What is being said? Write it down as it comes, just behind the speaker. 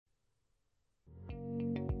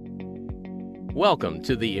Welcome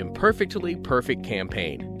to the Imperfectly Perfect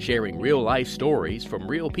campaign, sharing real-life stories from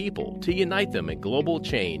real people to unite them in global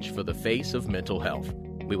change for the face of mental health.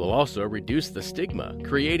 We will also reduce the stigma,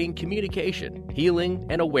 creating communication, healing,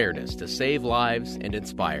 and awareness to save lives and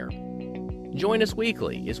inspire. Join us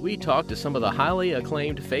weekly as we talk to some of the highly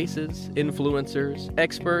acclaimed faces, influencers,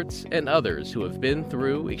 experts, and others who have been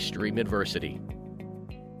through extreme adversity.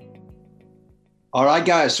 All right,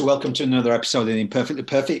 guys, so welcome to another episode of the Imperfectly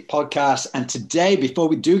Perfect podcast. And today, before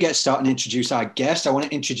we do get started and introduce our guest, I want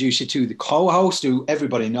to introduce you to the co-host who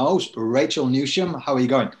everybody knows, Rachel Newsham. How are you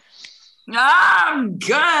going? I'm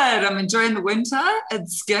good. I'm enjoying the winter.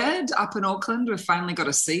 It's good. Up in Auckland, we've finally got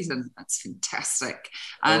a season. That's fantastic.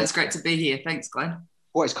 And it's great to be here. Thanks, Glenn.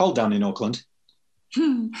 Well, it's cold down in Auckland.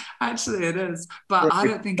 Actually, it is. But I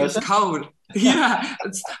don't think it's cold. Yeah,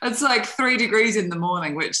 it's like 3 degrees in the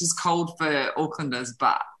morning, which is cold for Aucklanders.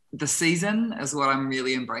 But the season is what I'm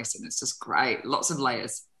really embracing. It's just great. Lots of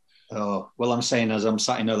layers. Oh, well, I'm saying as I'm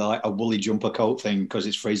sat in like a woolly jumper coat thing because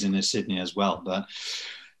it's freezing in Sydney as well. But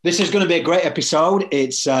this is going to be a great episode.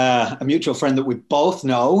 It's a mutual friend that we both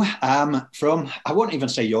know from, I won't even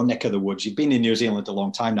say your neck of the woods. You've been in New Zealand a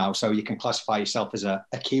long time now, so you can classify yourself as a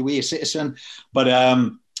Kiwi, a citizen. But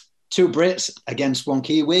two Brits against one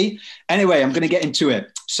Kiwi. Anyway, I'm going to get into it.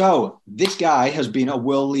 So this guy has been a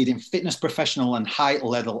world-leading fitness professional and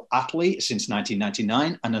high-level athlete since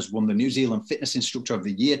 1999 and has won the New Zealand Fitness Instructor of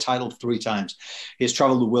the Year title 3 times. He has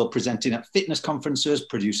traveled the world presenting at fitness conferences,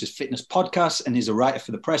 produces fitness podcasts, and is a writer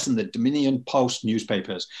for the press and the Dominion Post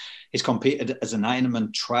newspapers. He's competed as an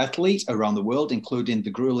Ironman triathlete around the world, including the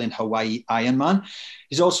grueling Hawaii Ironman.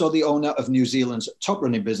 He's also the owner of New Zealand's top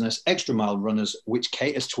running business, Extra Mile Runners, which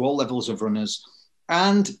caters to all levels of runners,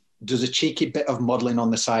 and does a cheeky bit of modelling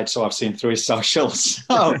on the side, so I've seen through his socials.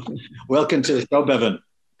 So, welcome to the show, Bevan.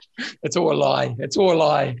 It's all a lie. It's all a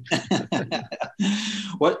lie.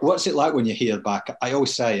 What's it like when you hear back? I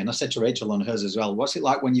always say, and I said to Rachel on hers as well, what's it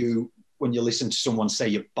like when you listen to someone say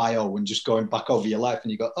your bio and just going back over your life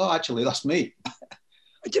and you go, oh, actually, that's me.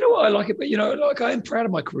 Do you know what? I like it, but, like I am proud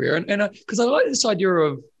of my career. And because I like this idea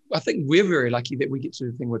of, I think we're very lucky that we get to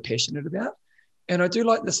do the thing we're passionate about. And I do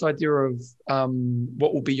like this idea of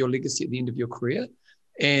what will be your legacy at the end of your career.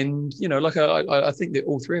 And, I think that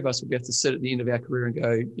all three of us will be able to sit at the end of our career and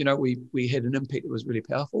go, we had an impact that was really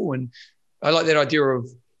powerful. And I like that idea of,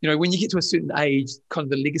 when you get to a certain age, kind of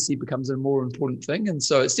the legacy becomes a more important thing. And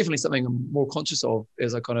so it's definitely something I'm more conscious of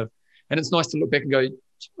as and it's nice to look back and go,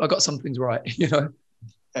 I got some things right,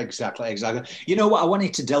 Exactly. You know what I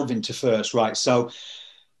wanted to delve into first, right? So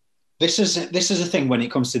this is a thing when it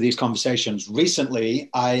comes to these conversations. Recently,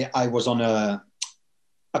 I was on a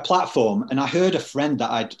platform and I heard a friend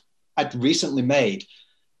that I'd recently made.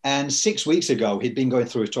 And 6 weeks ago, he'd been going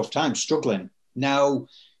through a tough time, struggling. Now,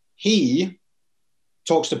 he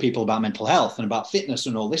talks to people about mental health and about fitness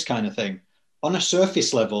and all this kind of thing. On a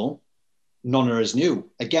surface level, none are as new.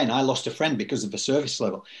 Again, I lost a friend because of the surface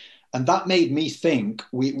level. And that made me think,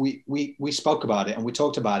 we spoke about it and we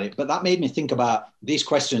talked about it, but that made me think about these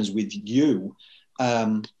questions with you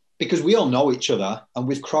because we all know each other and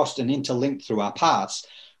we've crossed and interlinked through our paths.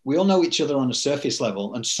 We all know each other on a surface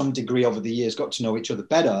level and some degree over the years got to know each other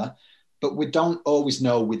better, but we don't always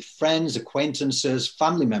know with friends, acquaintances,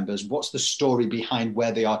 family members, what's the story behind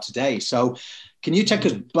where they are today. So can you take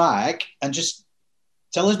us back and just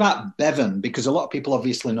tell us about Bevan? Because a lot of people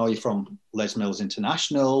obviously know you from Les Mills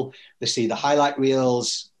International. They see the highlight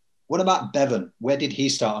reels. What about Bevan? Where did he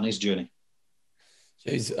start on his journey?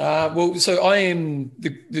 Jeez. Well, so I am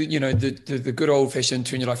the good old fashioned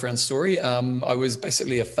turn your life around story. I was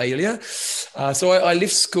basically a failure. So I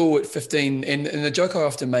left school at 15 and the joke I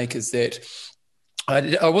often make is that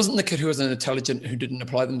I wasn't the kid who was intelligent, who didn't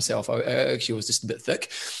apply themselves. I actually was just a bit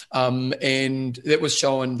thick. And that was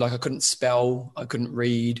shown, like I couldn't spell, I couldn't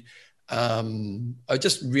read. I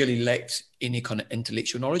just really lacked any kind of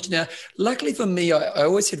intellectual knowledge. Now, luckily for me, I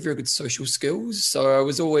always had very good social skills. So I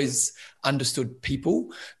was always understood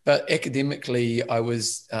people, but academically I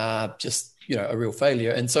was just, a real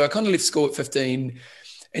failure. And so I kind of left school at 15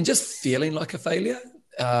 and just feeling like a failure.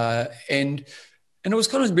 And it was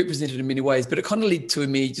kind of represented in many ways, but it kind of led to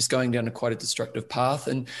me just going down quite a destructive path.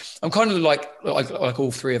 And I'm kind of like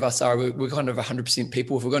all three of us are, we're kind of 100%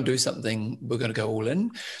 people. If we're going to do something, we're going to go all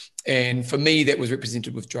in. And for me, that was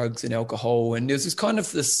represented with drugs and alcohol. And there's this kind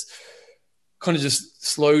of just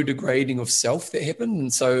slow degrading of self that happened.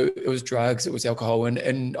 And so it was drugs, it was alcohol.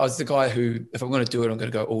 And I was the guy who, if I'm going to do it, I'm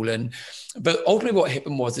going to go all in. But ultimately what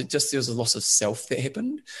happened was there was a loss of self that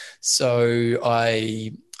happened. So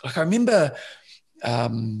I remember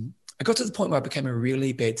I got to the point where I became a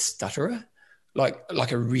really bad stutterer.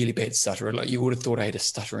 like a really bad stutterer. Like you would have thought I had a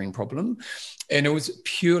stuttering problem. And it was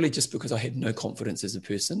purely just because I had no confidence as a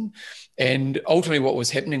person. And ultimately what was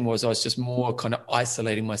happening was I was just more kind of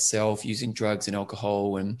isolating myself, using drugs and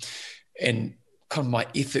alcohol, and kind of my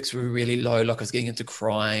ethics were really low. Like I was getting into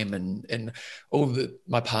crime, and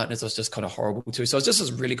my partners I was just kind of horrible to. So I was just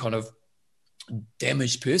this really kind of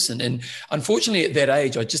damaged person. And unfortunately at that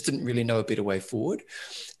age, I just didn't really know a better way forward.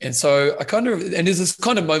 And so and there's this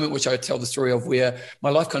kind of moment which I tell the story of where my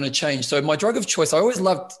life kind of changed. So my drug of choice, I always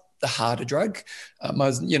loved the harder drug. I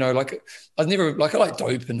was, I like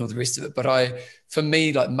dope and all the rest of it, but for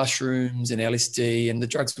me, like mushrooms and LSD and the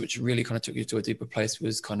drugs which really kind of took you to a deeper place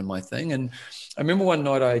was kind of my thing. And I remember one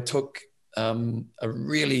night I took a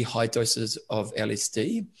really high doses of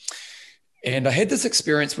LSD. And I had this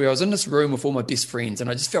experience where I was in this room with all my best friends, and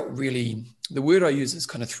I just felt really, the word I use is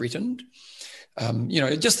kind of threatened.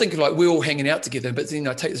 Just thinking like we're all hanging out together, but then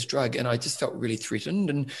I take this drug and I just felt really threatened.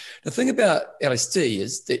 And the thing about LSD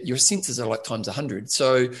is that your senses are like times 100.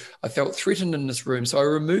 So I felt threatened in this room. So I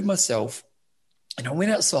removed myself and I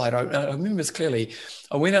went outside. I remember this clearly.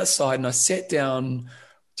 I went outside and I sat down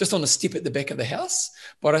just on a step at the back of the house,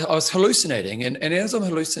 but I was hallucinating. And as I'm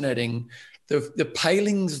hallucinating, the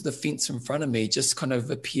palings of the fence in front of me just kind of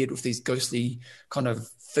appeared with these ghostly kind of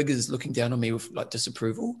figures looking down on me with like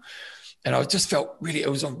disapproval. And I just felt really, it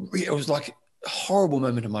was like a horrible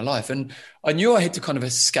moment in my life. And I knew I had to kind of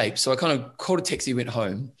escape. So I kind of called a taxi, went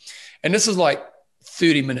home. And this is like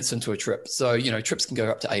 30 minutes into a trip. So, trips can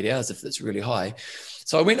go up to 8 hours if it's really high.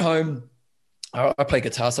 So I went home, I play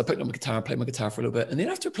guitar. So I picked up my guitar and played my guitar for a little bit. And then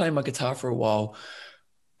after playing my guitar for a while,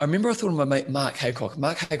 I remember I thought of my mate, Mark Haycock.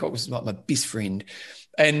 Mark Haycock was like my best friend.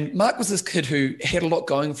 And Mark was this kid who had a lot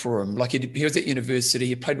going for him. Like he was at university,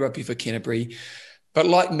 he played rugby for Canterbury. But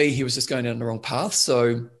like me, he was just going down the wrong path.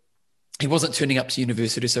 So he wasn't turning up to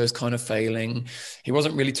university, so he was kind of failing. He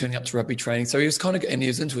wasn't really turning up to rugby training. So he was and he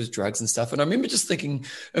was into his drugs and stuff. And I remember just thinking,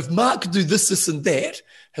 if Mark could do this, and that,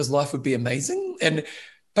 his life would be amazing. And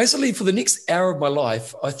basically for the next hour of my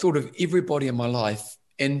life, I thought of everybody in my life.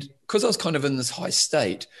 And because I was kind of in this high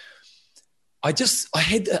state, I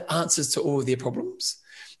had the answers to all of their problems.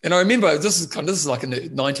 And I remember this is like in the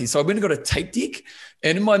 90s. So I went and got a tape deck.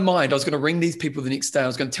 And in my mind, I was going to ring these people the next day. I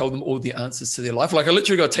was going to tell them all the answers to their life. Like I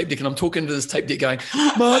literally got a tape deck and I'm talking to this tape deck going,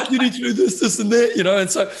 Mark, you need to do this and that, And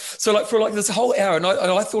so like for like this whole hour, and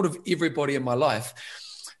I thought of everybody in my life.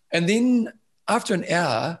 And then after an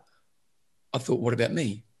hour, I thought, what about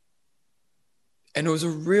me? And it was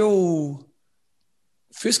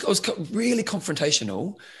first, I was really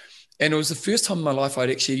confrontational. And it was the first time in my life I'd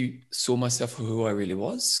actually saw myself for who I really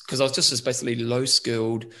was, because I was just this basically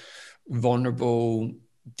low-skilled, vulnerable,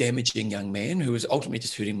 damaging young man who was ultimately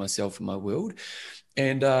just hurting myself and my world.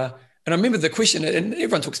 And I remember the question, and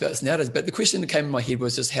everyone talks about this nowadays, but the question that came in my head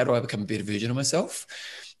was just, how do I become a better version of myself?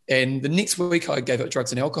 And the next week I gave up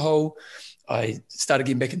drugs and alcohol. I started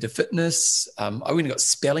getting back into fitness. I went and got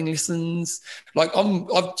spelling lessons. Like I've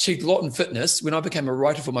achieved a lot in fitness. When I became a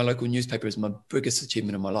writer for my local newspaper, it was my biggest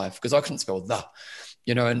achievement in my life because I couldn't spell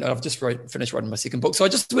and I've just finished writing my second book. So I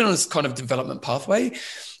just went on this kind of development pathway.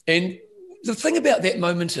 And the thing about that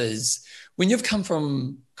moment is when you've come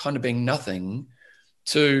from kind of being nothing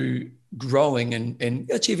to growing and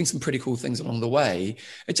achieving some pretty cool things along the way,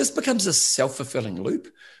 it just becomes a self-fulfilling loop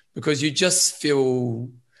because you just feel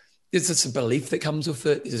there's this belief that comes with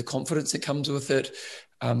it. There's a confidence that comes with it.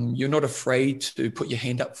 You're not afraid to put your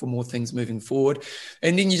hand up for more things moving forward.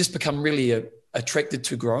 And then you just become really attracted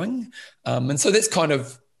to growing. And so that's kind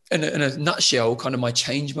of, in a nutshell, kind of my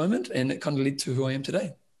change moment. And it kind of led to who I am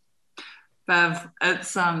today. Bev,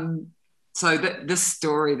 it's so this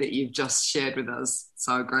story that you've just shared with us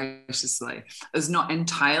so graciously is not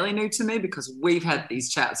entirely new to me because we've had these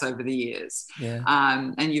chats over the years. Yeah.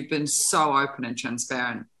 And you've been so open and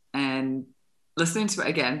transparent. And listening to it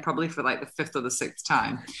again, probably for like the fifth or the sixth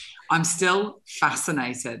time, I'm still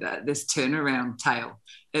fascinated at this turnaround tale.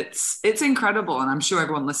 It's incredible. And I'm sure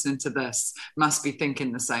everyone listening to this must be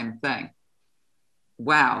thinking the same thing.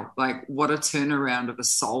 Wow, like what a turnaround of a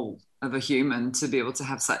soul, of a human to be able to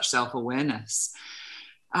have such self-awareness.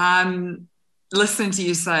 Listening to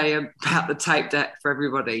you say about the tape deck for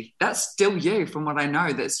everybody, that's still you from what I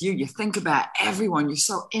know. That's you. You think about everyone. You're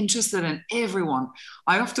so interested in everyone.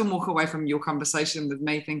 I often walk away from your conversation with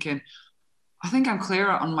me thinking, I think I'm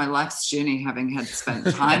clearer on my life's journey having had spent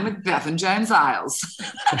time with Bev and James Eyles.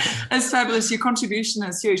 It's fabulous. Your contribution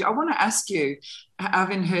is huge. I want to ask you,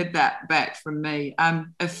 having heard that back from me,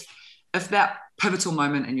 if that pivotal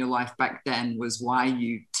moment in your life back then was why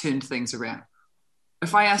you turned things around,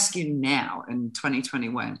 if I ask you now in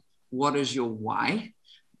 2021, what is your why?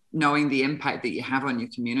 knowing the impact that you have on your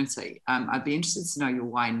community. I'd be interested to know your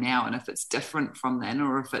why now, and if it's different from then,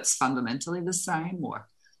 or if it's fundamentally the same, or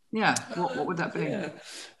what would that be?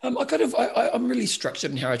 I'm really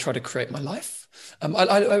structured in how I try to create my life.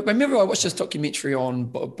 I remember I watched this documentary on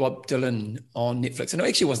Bob Dylan on Netflix, and it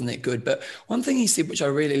actually wasn't that good, but one thing he said, which I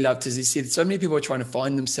really loved, is he said, so many people are trying to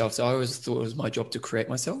find themselves. I always thought it was my job to create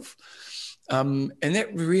myself. And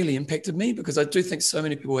that really impacted me, because I do think so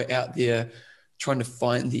many people are out there trying to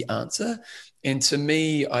find the answer. And to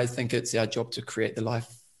me, I think it's our job to create the life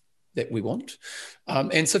that we want.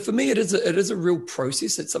 And so for me, it is a real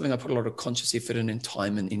process. It's something I put a lot of conscious effort in and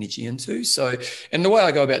time and energy into. So, and the way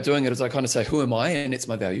I go about doing it is I kind of say, who am I? And it's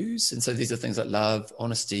my values. And so these are things like love,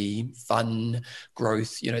 honesty, fun,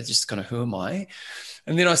 growth, just kind of who am I?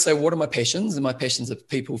 And then I say, what are my passions? And my passions are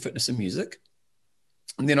people, fitness, and music.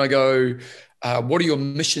 And then I go, what are your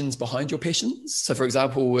missions behind your passions? So for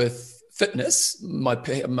example, with fitness, my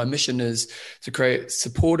mission is to create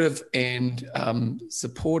supportive and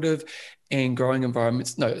growing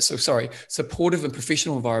environments. Supportive and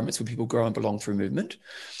professional environments where people grow and belong through movement.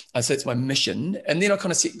 So it's my mission. And then I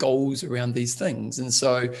kind of set goals around these things. And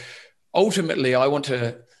so ultimately I want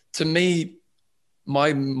to me,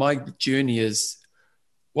 my journey is,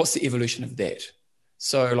 what's the evolution of that?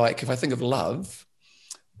 So like, if I think of love,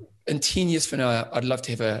 in 10 years from now, I'd love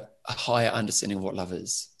to have a higher understanding of what love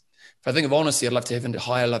is. If I think of honesty, I'd love to have a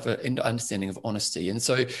higher level of understanding of honesty. And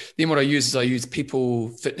so then what I use people,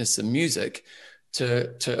 fitness, and music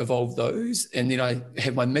to evolve those. And then I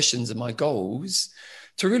have my missions and my goals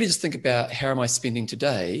to really just think about, how am I spending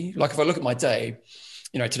today? Like if I look at my day,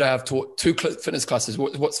 today I've taught 2 fitness classes.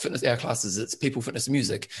 What's fitness? Our classes, it's people, fitness, and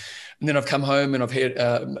music. And then I've come home and I've had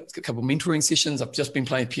a couple of mentoring sessions. I've just been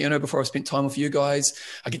playing piano before I spent time with you guys.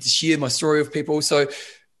 I get to share my story with people. So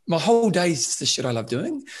my whole day is the shit I love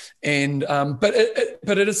doing. And, but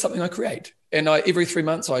it is something I create. And every 3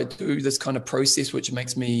 months I do this kind of process, which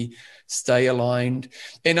makes me stay aligned.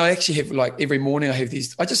 And I actually have, like, every morning I have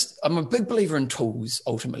these, I'm a big believer in tools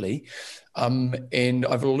ultimately. And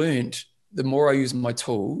I've learned the more I use my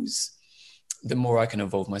tools, the more I can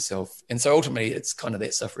evolve myself. And so ultimately it's kind of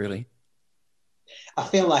that stuff, really. I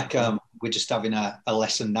feel like we're just having a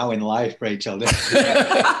lesson now in life, Rachel.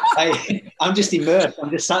 I'm just immersed. I'm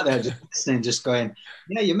just sat there just listening, just going,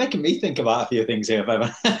 yeah, you're making me think about a few things here,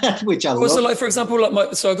 which I love. So like, for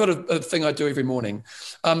example, so I've got a thing I do every morning.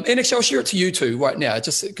 And actually I'll share it to you two right now,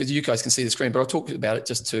 just because you guys can see the screen, but I'll talk about it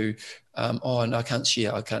just to, no, I can't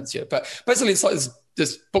share it. But basically it's like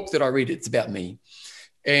this book that I read, it's about me.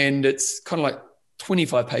 And it's kind of like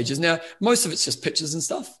 25 pages. Now, most of it's just pictures and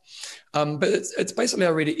stuff. But it's basically, I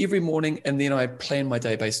read it every morning and then I plan my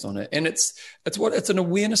day based on it. And it's an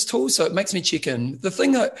awareness tool. So it makes me check in. The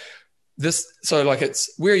thing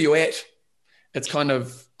it's where are you at? It's kind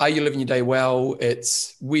of, are you living your day well?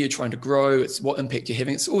 It's where you're trying to grow. It's what impact you're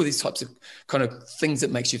having. It's all these types of kind of things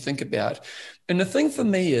that makes you think about. And the thing for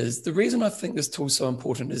me is, the reason I think this tool is so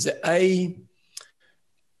important is that I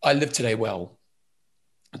live today well,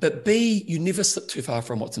 but B, you never slip too far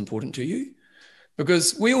from what's important to you.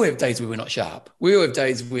 Because we all have days where we're not sharp. We all have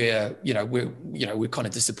days where, we're kind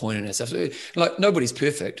of disappointed in ourselves. Like, nobody's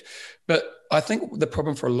perfect. But I think the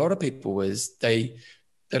problem for a lot of people is they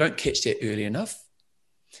don't catch that early enough.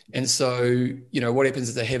 And so, what happens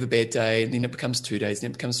is they have a bad day and then it becomes 2 days, and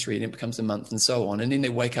then it becomes 3, and then it becomes a month and so on. And then they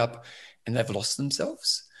wake up and they've lost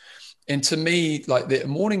themselves. And to me, like, the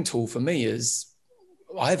morning tool for me is,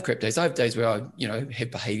 I have crap days. I have days where I,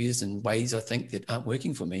 have behaviors and ways I think that aren't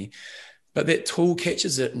working for me. But that tool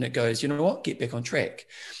catches it and it goes, you know what, get back on track.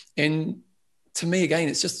 And to me, again,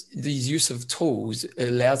 it's just these use of tools. It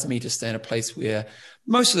allows me to stay in a place where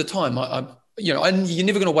most of the time, you're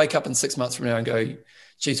never going to wake up in 6 months from now and go,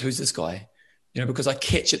 geez, who's this guy? Because I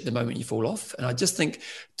catch it the moment you fall off. And I just think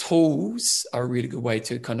tools are a really good way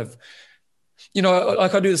to kind of,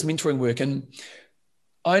 like, I do this mentoring work and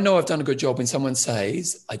I know I've done a good job when someone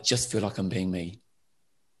says, I just feel like I'm being me.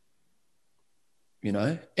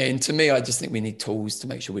 And to me, I just think we need tools to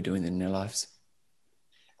make sure we're doing that in our lives.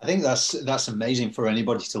 I think that's amazing for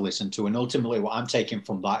anybody to listen to. And ultimately what I'm taking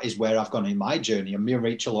from that is where I've gone in my journey. And me and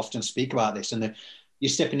Rachel often speak about this, and you're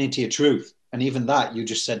stepping into your truth. And even that you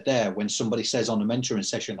just said there, when somebody says on a mentoring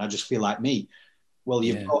session, I just feel like me. Well,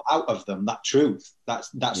 you've got out of them that truth.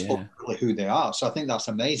 That's ultimately who they are. So I think that's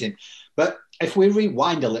amazing. But if we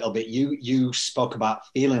rewind a little bit, you spoke about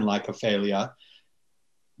feeling like a failure.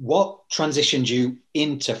 What transitioned you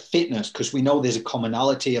into fitness? Because we know there's a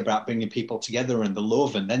commonality about bringing people together and the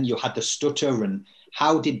love, and then you had the stutter. And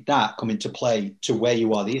how did that come into play to where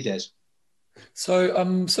you are these days?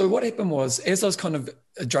 So what happened was, as I was kind of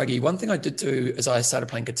a druggie, one thing I did do is I started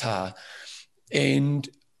playing guitar, and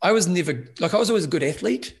I was never, like, I was always a good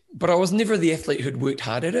athlete, but I was never the athlete who'd worked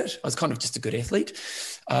hard at it. I was kind of just a good athlete.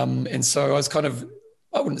 And so I was kind of,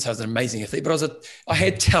 I wouldn't say I was an amazing athlete, but I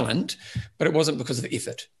had talent, but it wasn't because of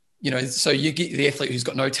effort. So you get the athlete who's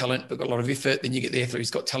got no talent but got a lot of effort, then you get the athlete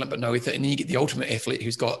who's got talent but no effort, and then you get the ultimate athlete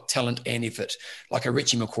who's got talent and effort, like a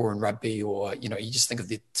Richie McCaw in rugby, or, you just think of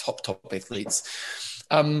the top athletes.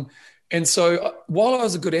 And so while I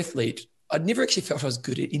was a good athlete, I'd never actually felt I was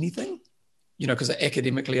good at anything, because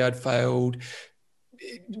academically I'd failed.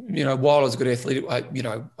 While I was a good athlete,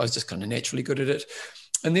 I was just kind of naturally good at it.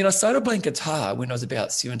 And then I started playing guitar when I was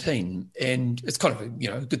about 17, and it's kind of a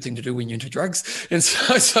good thing to do when you're into drugs. And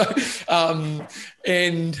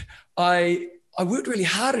and I worked really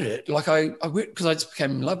hard at it. Like I worked, because I just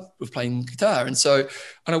became in love with playing guitar, and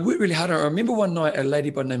I worked really hard. I remember one night a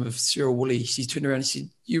lady by the name of Sarah Woolley, she turned around and she said,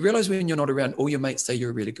 "You realize when you're not around, all your mates say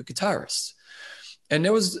you're a really good guitarist." And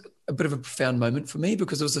that was a bit of a profound moment for me,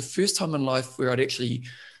 because it was the first time in life where I'd actually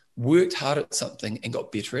worked hard at something and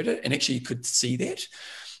got better at it, and actually could see that.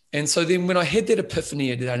 And so then when I had that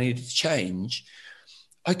epiphany that I needed to change,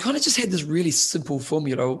 I kind of just had this really simple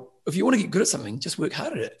formula. If you want to get good at something, just work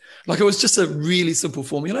hard at it. Like, it was just a really simple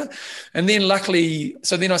formula. And then luckily,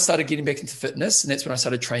 so then I started getting back into fitness, and that's when I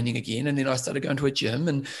started training again. And then I started going to a gym,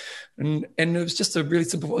 and it was just a really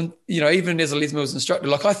simple, and, even as a Les Mills instructor,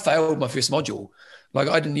 like, I failed my first module. Like,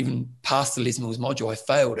 I didn't even pass the Les Mills module. I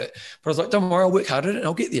failed it. But I was like, don't worry, I'll work hard at it and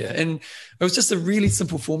I'll get there. And it was just a really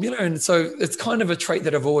simple formula. And so it's kind of a trait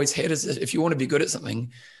that I've always had, is if you want to be good at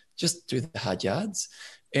something, just do the hard yards.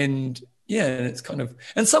 And yeah, and it's kind of,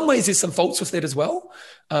 in some ways there's some faults with that as well.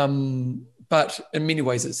 But in many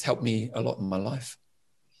ways it's helped me a lot in my life.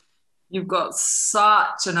 You've got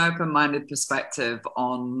such an open-minded perspective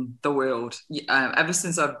on the world. Ever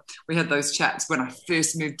since we had those chats when I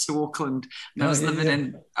first moved to Auckland, and I was living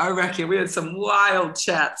in Ōrākei, we had some wild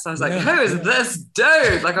chats. I was like, who is this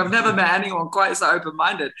dude? Like, I've never met anyone quite so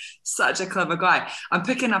open-minded. Such a clever guy. I'm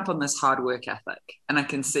picking up on this hard work ethic, and I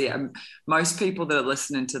can see it. Most people that are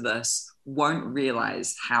listening to this won't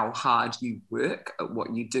realize how hard you work at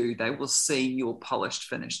what you do. They will see your polished,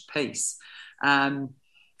 finished piece.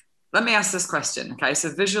 Let me ask this question, okay?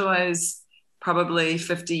 So visualize probably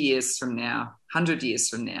 50 years from now, 100 years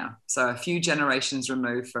from now, so a few generations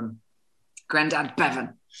removed from Grandad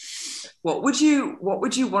Bevan. What would you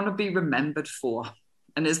want to be remembered for?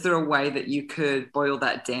 And is there a way that you could boil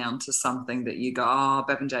that down to something that you go,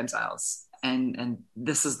 Bevan James Eyles, and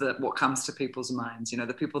this is what comes to people's minds,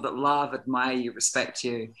 the people that love, admire you, respect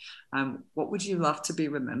you. What would you love to be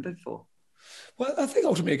remembered for? Well, I think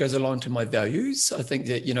ultimately it goes along to my values. I think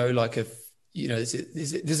that, like, if,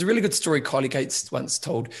 there's a really good story Kylie Gates once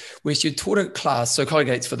told, where she taught a class. So Kylie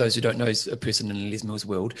Gates, for those who don't know, is a person in the Les Mills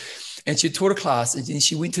world. And she taught a class, and then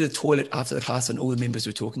she went to the toilet after the class, and all the members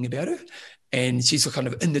were talking about her. And she's kind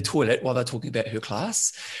of in the toilet while they're talking about her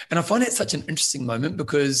class. And I find that such an interesting moment,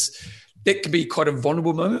 because that could be quite a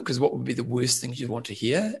vulnerable moment, because what would be the worst things you'd want to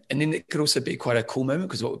hear? And then it could also be quite a cool moment,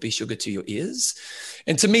 because what would be sugar to your ears?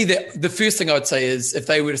 And to me, the first thing I would say is, if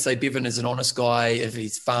they were to say Bevan is an honest guy, if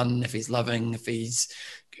he's fun, if he's loving, if he's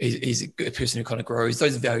a person who kind of grows,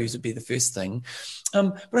 those values would be the first thing.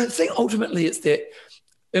 But I think ultimately it's that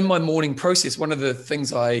in my morning process, one of the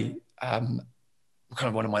things one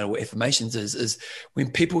of my affirmations is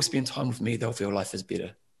when people spend time with me, they'll feel life is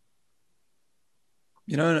better.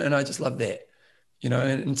 And I just love that,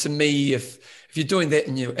 and to me, if you're doing that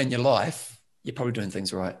in your life, you're probably doing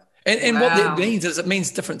things right. And wow. What that means is it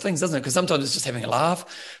means different things, doesn't it? Because sometimes it's just having a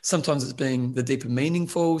laugh. Sometimes it's being the deeper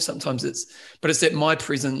meaningful. Sometimes it's that my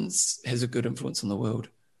presence has a good influence on the world.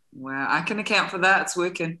 Wow, I can account for that. It's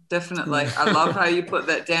working, definitely. I love how you put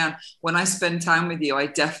that down. When I spend time with you, I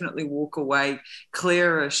definitely walk away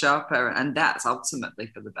clearer, sharper, and that's ultimately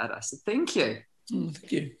for the better. So thank you.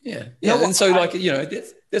 Thank you. Yeah. And so,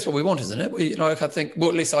 that's what we want, isn't it? I think, well,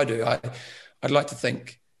 at least I do. I'd like to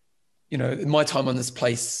think, my time on this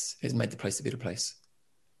place has made the place a better place.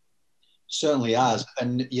 Certainly has.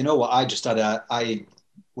 And you know what? I just had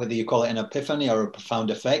whether you call it an epiphany or a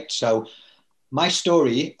profound effect. So my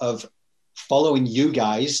story of following you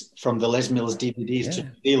guys from the Les Mills DVDs to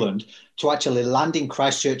New Zealand to actually land in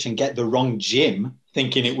Christchurch and get the wrong gym,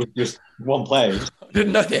 thinking it was just one place. I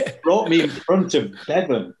didn't know that. Brought me in front of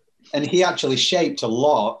Bevan, and he actually shaped a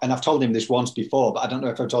lot. And I've told him this once before, but I don't know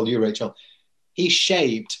if I've told you, Rachel. He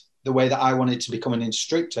shaped the way that I wanted to become an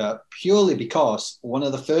instructor, purely because one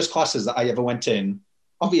of the first classes that I ever went in,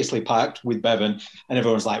 obviously packed with Bevan, and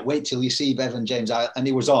everyone's like, wait till you see Bevan James. And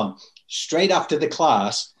he was on. Straight after the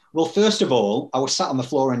class, Well, first of all, I was sat on the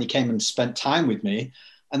floor and he came and spent time with me.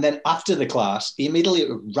 And then after the class, he immediately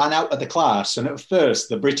ran out of the class. And at first,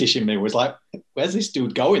 the British in me was like, where's this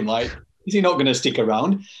dude going? Like, is he not going to stick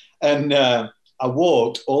around? And I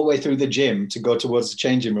walked all the way through the gym to go towards the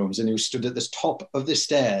changing rooms. And he was stood at the top of the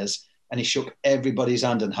stairs and he shook everybody's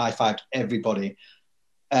hand and high-fived everybody.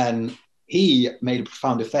 And he made a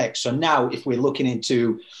profound effect. So now if we're looking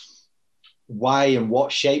into why and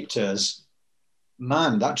what shaped us,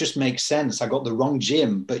 man, that just makes sense. I got the wrong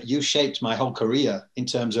gym, but you shaped my whole career in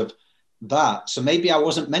terms of that. So maybe I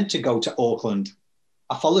wasn't meant to go to Auckland.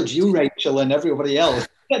 I followed you, Rachel, and everybody else.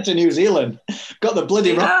 Get to New Zealand. Got the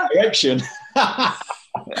bloody wrong direction.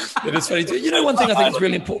 It is funny. You know, one thing I think is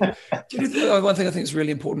really important. One thing I think is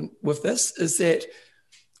really important with this is that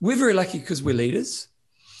we're very lucky because we're leaders.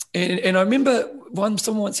 And I remember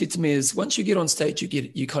someone once said to me is once you get on stage,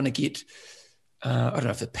 you kind of get, I don't know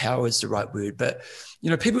if the power is the right word, but, you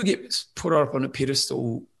know, people get put up on a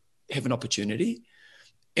pedestal, have an opportunity.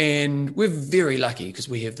 And we're very lucky because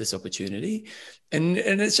we have this opportunity. And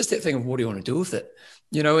it's just that thing of what do you want to do with it?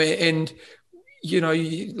 You know, and, you know,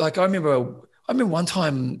 like I remember one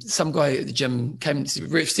time some guy at the gym came to the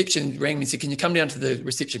reception, rang me and said, can you come down to the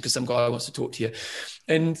reception because some guy wants to talk to you.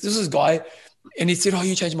 And this is a guy, and he said, oh,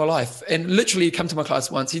 you changed my life. And literally he come to my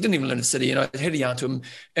class once. He didn't even live in the city. And I had a yarn to him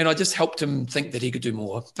and I just helped him think that he could do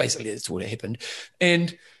more. Basically, that's what happened.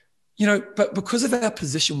 And, you know, but because of our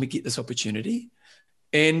position, we get this opportunity.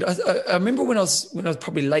 And I remember when I was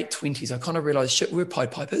probably late 20s, I kind of realized, shit, we're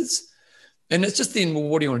Pied Pipers. And it's just then, well,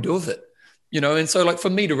 what do you want to do with it? You know, and so like for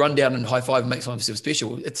me to run down and high five and make myself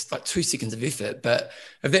special, it's like 2 seconds of effort. But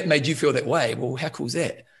if that made you feel that way, well, how cool is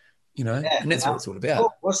that? You know, yeah, and that's what it's all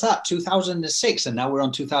about. What's that? 2006, and now we're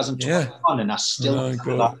on 2021, and I still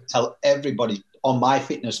tell everybody on my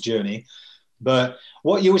fitness journey. But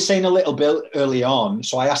what you were saying a little bit early on,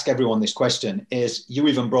 so I ask everyone this question, is you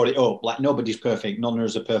even brought it up, like nobody's perfect, none of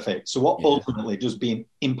us are perfect. So what ultimately does being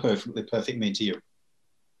imperfectly perfect mean to you?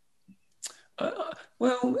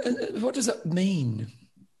 Well, what does that mean?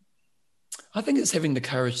 I think it's having the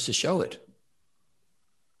courage to show it,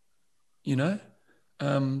 you know?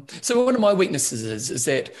 So one of my weaknesses is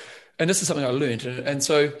that, and this is something I learned. And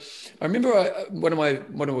so I remember one of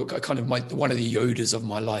the Yodas of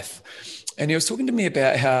my life, and he was talking to me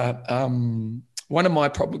about how one of my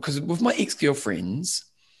problems, because with my ex-girlfriends,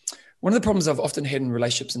 one of the problems I've often had in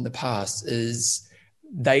relationships in the past is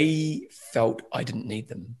they felt I didn't need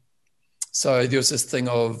them. So there was this thing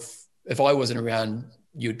of, if I wasn't around,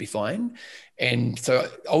 you'd be fine. And so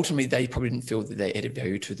ultimately they probably didn't feel that they added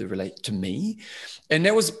value to me. And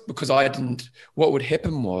that was because what would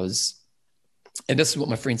happen was, and this is what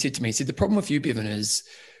my friend said to me, he said, the problem with you, Bevan, is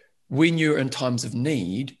when you're in times of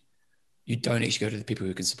need, you don't actually go to the people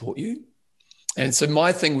who can support you. And so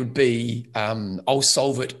my thing would be, I'll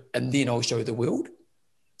solve it and then I'll show the world.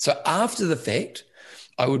 So after the fact,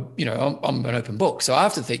 I would, you know, I'm an open book. So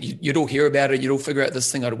after that, you'd all hear about it. You'd all figure out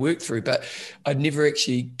this thing I'd work through, but I'd never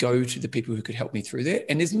actually go to the people who could help me through that.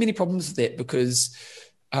 And there's many problems with that because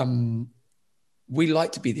we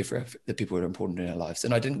like to be there for the people that are important in our lives.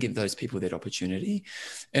 And I didn't give those people that opportunity.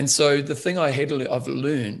 And so the thing I've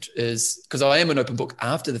learned is, because I am an open book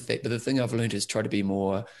after the fact, but the thing I've learned is try to be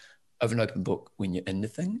more of an open book when you're in the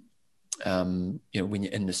thing, you know, when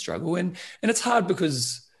you're in the struggle. And it's hard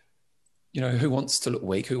because, you know, who wants to look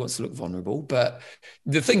weak? Who wants to look vulnerable? But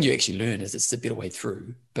the thing you actually learn is it's the better way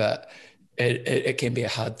through. But it can be a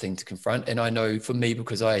hard thing to confront. And I know for me,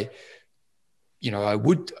 because I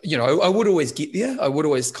would always get there. I would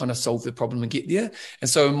always kind of solve the problem and get there. And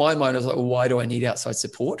so in my mind, I was like, well, why do I need outside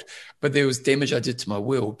support? But there was damage I did to my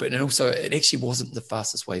will. But and also, it actually wasn't the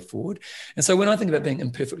fastest way forward. And so when I think about being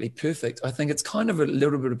imperfectly perfect, I think it's kind of a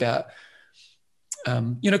little bit about,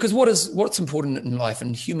 you know, because what's important in life,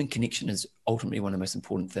 and human connection is ultimately one of the most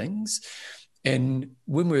important things. And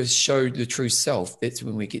when we're showed the true self, that's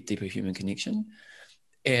when we get deeper human connection.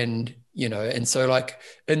 And, you know, and so like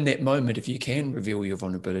in that moment, if you can reveal your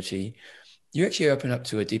vulnerability, you actually open up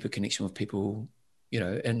to a deeper connection with people, you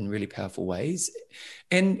know, in really powerful ways.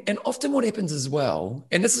 And often what happens as well,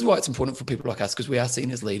 and this is why it's important for people like us, because we are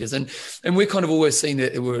seen as leaders, and we're kind of always seen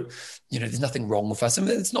that we're, you know, there's nothing wrong with us. I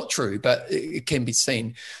mean, it's not true, but it can be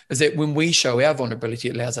seen, is that when we show our vulnerability,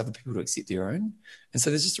 it allows other people to accept their own. And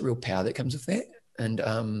so there's just a real power that comes with that. And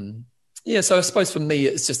so I suppose for me,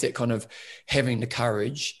 it's just that kind of having the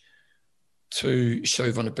courage to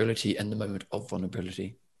show vulnerability in the moment of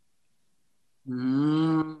vulnerability.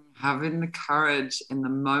 Having the courage in the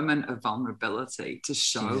moment of vulnerability to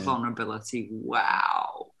show vulnerability.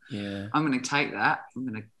 Wow. Yeah. I'm going to take that. I'm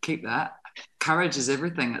going to keep that. Courage is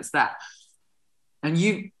everything. It's that. And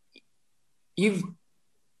you you've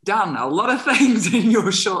done a lot of things in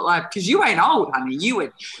your short life, because you ain't old, honey.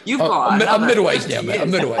 You've got. I'm middle-aged now, mate. I'm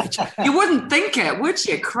middle-aged. You wouldn't think it, would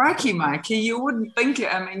you? Crikey, Mikey, you wouldn't think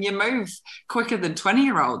it. I mean, you move quicker than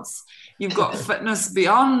 20-year-olds. You've got fitness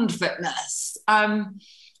beyond fitness,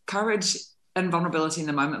 courage and vulnerability in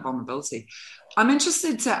the moment. Vulnerability. I'm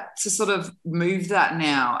interested to sort of move that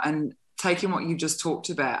now and taking what you just talked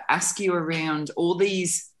about, ask you around all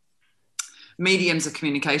these mediums of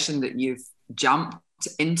communication that you've jumped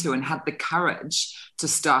into and had the courage to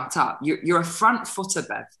start up. You're a front footer,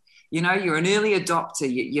 Bev. You know, you're an early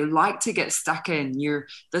adopter. You like to get stuck in. You're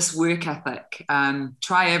this work ethic.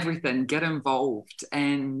 Try everything, get involved.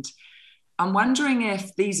 And I'm wondering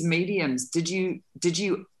if these mediums, did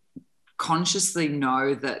you consciously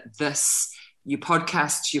know that this, your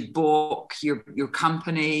podcast, your book, your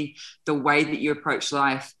company, the way that you approach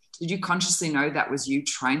life, did you consciously know that was you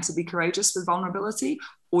trying to be courageous with vulnerability?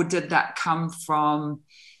 Or did that come from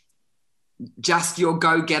just your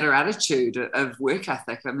go-getter attitude of work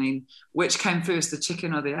ethic? I mean, which came first, the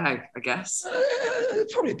chicken or the egg, I guess?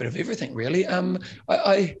 Probably a bit of everything, really.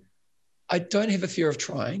 I don't have a fear of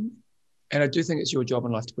trying, and I do think it's your job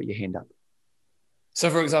in life to put your hand up. So,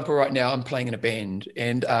 for example, right now I'm playing in a band,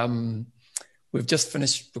 and we've just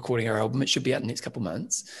finished recording our album. It should be out in the next couple of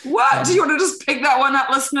months. What? Do you want to just pick that one up,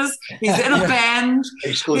 listeners? He's in a band.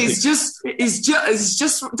 He's just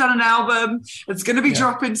done an album. It's going to be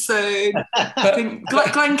dropping soon.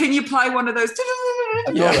 Glenn, can you play one of those?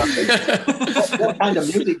 What kind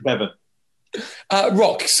of music, Bevan?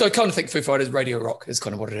 Rock. So I kind of think Foo Fighters radio rock is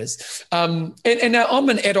kind of what it is. And now I'm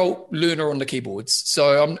an adult learner on the keyboards.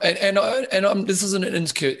 So I'm this isn't an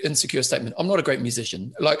insecure statement. I'm not a great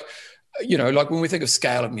musician. Like when we think of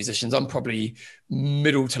scale of musicians, I'm probably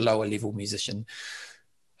middle to lower level musician.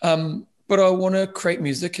 But I want to create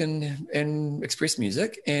music and express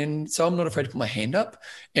music. And so I'm not afraid to put my hand up.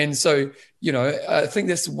 And so, I think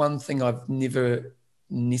that's one thing I've never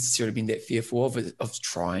necessarily been that fearful of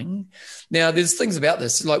trying. Now, there's things about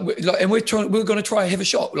this, and we're going to try have a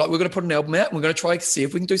shot. Like, we're going to put an album out and we're going to try to see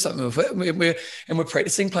if we can do something with it. And we're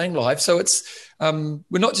practicing playing live. So it's,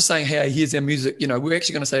 we're not just saying, hey, here's our music. We're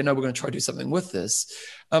actually going to say, no, we're going to try to do something with this.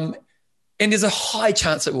 And there's a high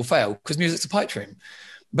chance it will fail because music's a pipe dream.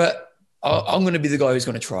 But I'm going to be the guy who's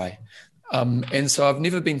going to try. And so I've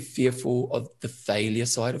never been fearful of the failure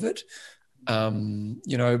side of it.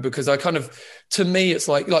 Because I kind of, to me, it's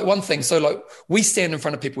like one thing. So like we stand in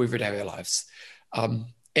front of people every day of our lives.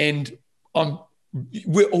 And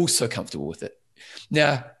we're all so comfortable with it.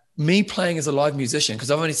 Now, me playing as a live musician, because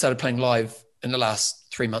I've only started playing live in the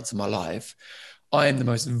last 3 months of my life, I am the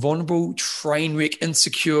most vulnerable, train wreck,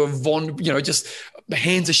 insecure, just my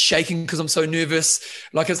hands are shaking because I'm so nervous.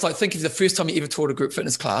 Like, it's like, think of the first time you ever taught a group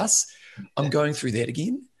fitness class. I'm going through that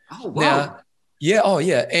again. Oh, wow. Now,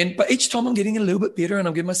 but each time I'm getting a little bit better and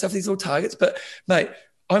I'm giving myself these little targets. But mate,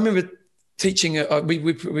 I remember teaching,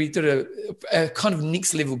 we did a kind of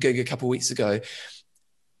next level gig a couple of weeks ago.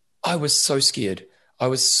 I was so scared. I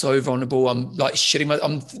was so vulnerable. I'm like shitting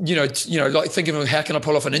like thinking of how can I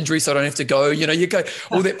pull off an injury so I don't have to go, you go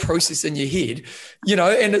all that process in your head,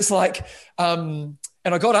 and it's like, and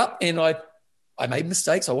I got up and I made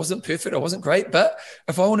mistakes. I wasn't perfect. I wasn't great, but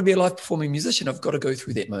if I want to be a live performing musician, I've got to go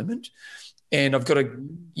through that moment. And I've got to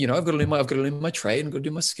learn my trade and I've got to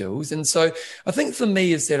do my skills. And so I think for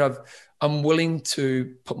me is that I'm willing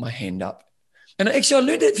to put my hand up. And actually, I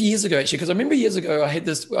learned it years ago, because I remember years ago, I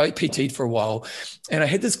PT'd for a while, and I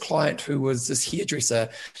had this client who was this hairdresser,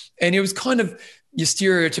 and he was kind of your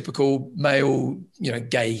stereotypical male,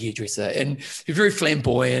 gay hairdresser, and he was very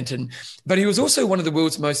flamboyant, but he was also one of the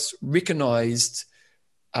world's most recognized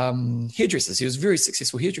hairdressers. He was a very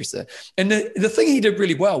successful hairdresser. And the thing he did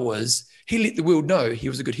really well was he let the world know he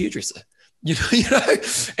was a good hairdresser.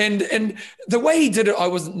 And the way he did it, I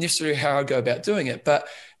wasn't necessarily how I'd go about doing it. But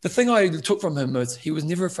the thing I took from him was he was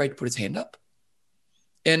never afraid to put his hand up.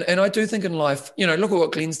 And I do think in life, look at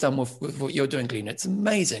what Glenn's done with what you're doing, Glenn. It's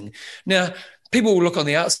amazing. Now, people will look on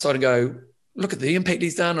the outside and go, look at the impact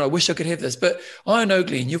he's done. I wish I could have this. But I know,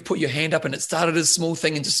 Glenn, you've put your hand up and it started as a small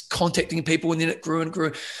thing and just contacting people, and then it grew and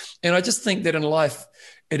grew. And I just think that in life,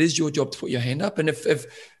 it is your job to put your hand up. And if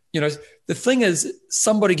the thing is,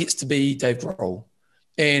 somebody gets to be Dave Grohl,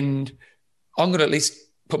 and I'm going to at least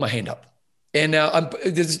put my hand up. And now,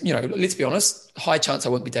 there's, let's be honest, high chance I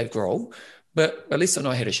won't be Dave Grohl, but at least I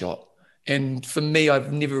know I had a shot. And for me,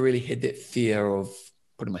 I've never really had that fear of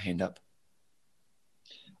putting my hand up.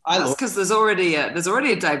 That's because there's already a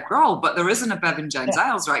Dave Grohl, but there isn't a Bevan James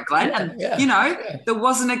Ailes, right, Glenn? There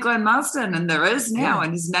wasn't a Glenn Marsden, and there is now,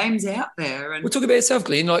 and his name's out there. And we'll talk about yourself,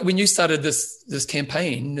 Glenn. Like when you started this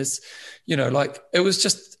campaign, it was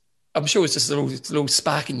just, I'm sure it's just a little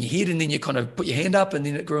spark in your head, and then you kind of put your hand up, and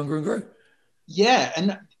then it grew and grew and grew. Yeah,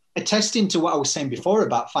 and attesting to what I was saying before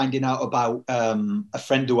about finding out about a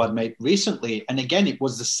friend who I'd made recently, and again, it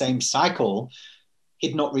was the same cycle.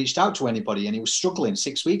 He'd not reached out to anybody and he was struggling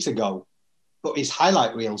 6 weeks ago, but his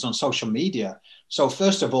highlight reels on social media. So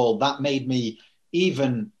first of all, that made me,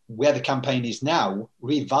 even where the campaign is now,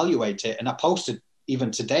 reevaluate it. And I posted even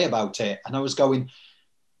today about it. And I was going,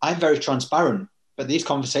 I'm very transparent, but these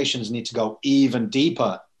conversations need to go even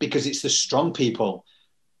deeper, because it's the strong people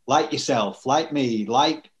like yourself, like me,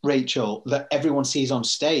 like Rachel, that everyone sees on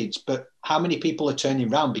stage. But how many people are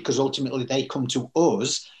turning around because ultimately they come to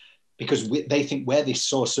us because they think we're this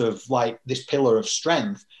source of, like, this pillar of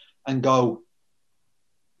strength, and go,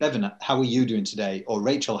 Bevan, how are you doing today? Or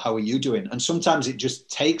Rachel, how are you doing? And sometimes it just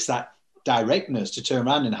takes that directness to turn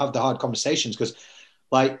around and have the hard conversations. Because,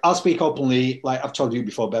 like, I'll speak openly, like I've told you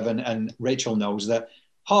before, Bevan, and Rachel knows that,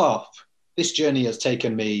 this journey has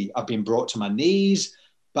taken me, I've been brought to my knees,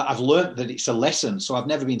 but I've learned that it's a lesson. So I've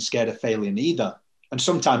never been scared of failing either. And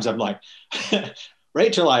sometimes I'm like,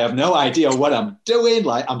 Rachel, I have no idea what I'm doing.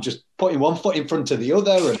 Like, I'm just putting one foot in front of the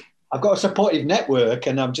other, and I've got a supportive network,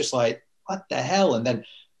 and I'm just like, what the hell? And then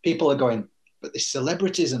people are going, but there's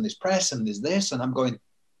celebrities and there's press and there's this. And I'm going,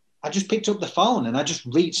 I just picked up the phone and I just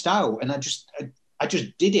reached out and I just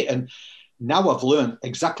did it. And now I've learned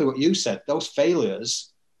exactly what you said. Those failures,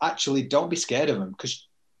 actually don't be scared of them, because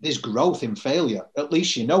there's growth in failure. At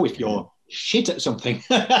least you know if you're shit at something,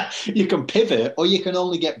 you can pivot or you can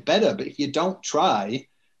only get better. But if you don't try,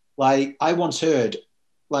 like I once heard,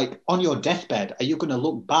 like, on your deathbed, are you going to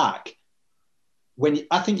look back?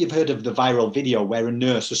 I think you've heard of the viral video where a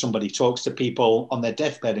nurse or somebody talks to people on their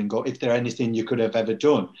deathbed and go, is there anything you could have ever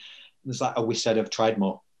done? And it's like, I wish I'd have tried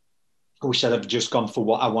more. I wish I'd have just gone for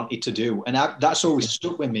what I wanted to do. And that's always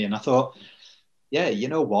stuck with me. And I thought, yeah, you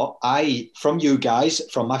know what? From you guys,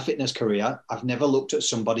 from my fitness career, I've never looked at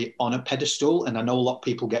somebody on a pedestal. And I know a lot of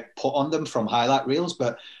people get put on them from highlight reels,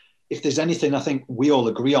 but if there's anything I think we all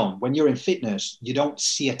agree on, when you're in fitness, you don't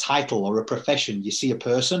see a title or a profession, you see a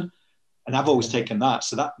person. And I've always taken that.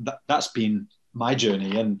 So that's been my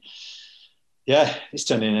journey. And yeah, it's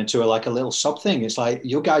turning into a little sub thing. It's like,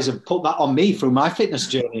 you guys have put that on me through my fitness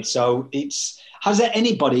journey. So has there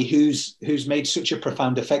anybody who's made such a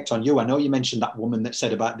profound effect on you? I know you mentioned that woman that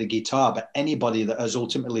said about the guitar, but anybody that has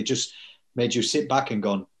ultimately just made you sit back and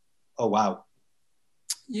gone, oh, wow.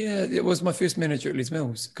 Yeah, it was my first manager at Les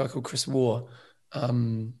Mills, a guy called Chris Waugh.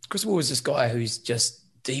 Chris Waugh was this guy who's just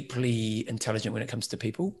deeply intelligent when it comes to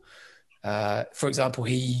people. For example,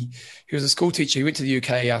 he was a school teacher. He went to the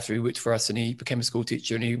UK after he worked for us, and he became a school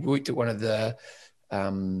teacher, and he worked at one of the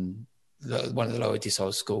lower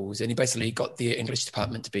decile schools, and he basically got their English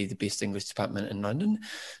department to be the best English department in London.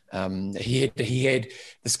 He had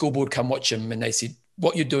the school board come watch him, and they said,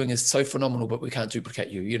 what you're doing is so phenomenal, but we can't duplicate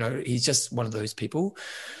you. You know, he's just one of those people.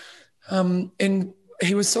 And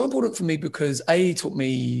he was so important for me because he taught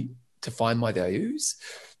me to find my values.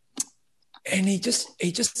 And he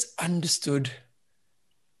just understood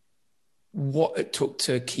what it took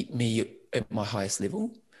to keep me at my highest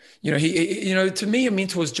level. You know, to me, a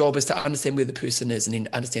mentor's job is to understand where the person is and then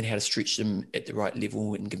understand how to stretch them at the right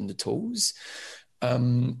level and give them the tools.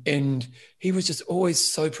 And he was just always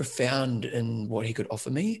so profound in what he could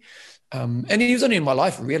offer me. And he was only in my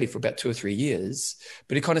life really for about 2 or 3 years,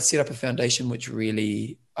 but he kind of set up a foundation which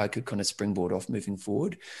really I could kind of springboard off moving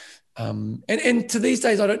forward. And to these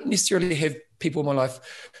days, I don't necessarily have people in my life.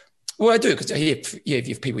 Well, I do, because you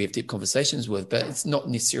have people you have deep conversations with, but it's not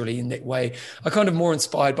necessarily in that way. I'm kind of more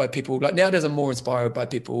inspired by people. Like nowadays, I'm more inspired by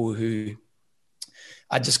people who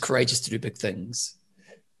are just courageous to do big things.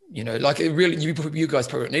 You know, like it really, you guys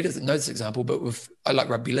probably don't know this example, but I like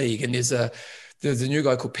rugby league, and there's a new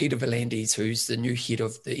guy called Peter V'landys, who's the new head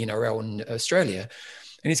of the NRL in Australia.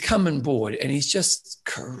 And he's come on board and he's just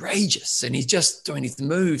courageous and he's just doing his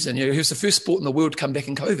moves. And, you know, he was the first sport in the world to come back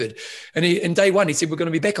in COVID. And in day one, he said, we're going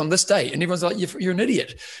to be back on this date. And everyone's like, you're an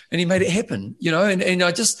idiot. And he made it happen, you know. And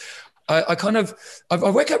I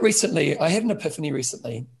woke up recently, I had an epiphany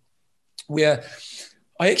recently where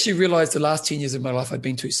I actually realized the last 10 years of my life I'd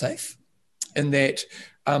been too safe, and that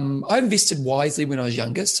I invested wisely when I was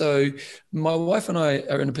younger. So my wife and I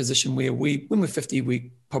are in a position where when we're 50,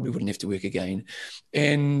 we probably wouldn't have to work again.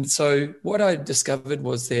 And so what I discovered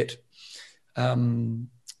was that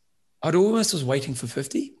I'd almost was waiting for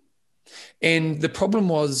 50. And the problem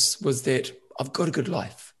was that I've got a good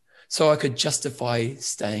life. so I could justify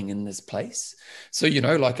staying in this place. So,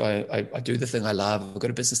 like I do the thing I love. I've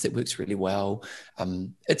got a business that works really well.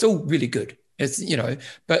 It's all really good. It's,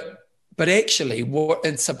 but actually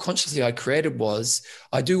and subconsciously I created was,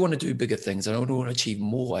 I do want to do bigger things. I don't want to achieve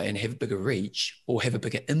more and have a bigger reach or have a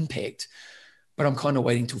bigger impact, but I'm kind of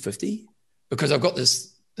waiting till 50 because I've got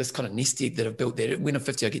this kind of nest egg that I've built there. When I'm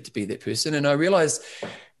 50, I get to be that person. And I realized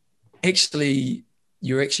actually,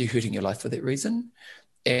 you're actually hurting your life for that reason.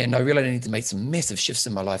 And I realized I need to make some massive shifts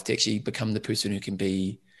in my life to actually become the person who can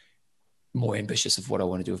be more ambitious of what I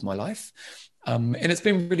want to do with my life. And it's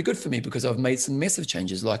been really good for me because I've made some massive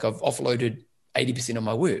changes. Like I've offloaded 80% of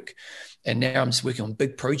my work. And now I'm just working on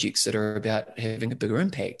big projects that are about having a bigger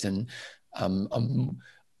impact. And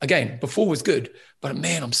again, before was good, but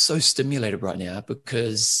man, I'm so stimulated right now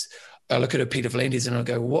because I look at a Peter V'landys and I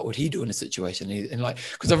go, what would he do in a situation? And like,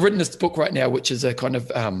 because I've written this book right now, which is a kind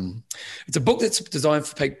of, it's a book that's designed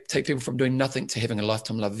to take people from doing nothing to having a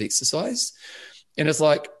lifetime love of exercise. And it's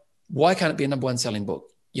like, why can't it be a number one selling book?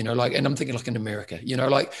 And I'm thinking like in America,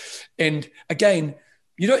 and again,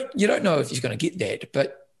 you don't know if you're going to get that,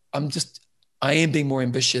 but I am being more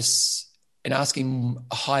ambitious and asking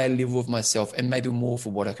a higher level of myself and maybe more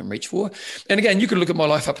for what I can reach for. And again, you could look at my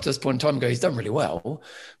life up to this point in time and go, he's done really well.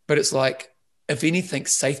 But it's like, if anything,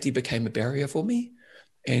 safety became a barrier for me.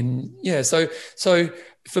 And yeah, so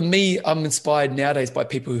for me, I'm inspired nowadays by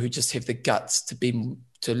people who just have the guts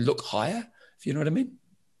to look higher, if you know what I mean.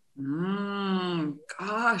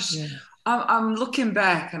 Gosh, yeah. I'm looking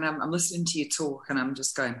back and I'm listening to you talk and I'm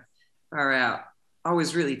just going, far out. I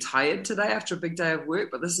was really tired today after a big day of work,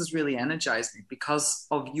 but this has really energized me because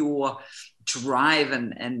of your drive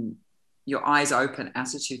and your eyes open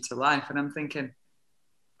attitude to life. And I'm thinking,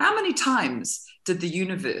 how many times did the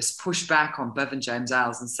universe push back on Bev and James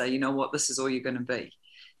Eyles and say, you know what, this is all you're going to be?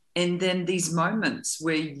 And then these moments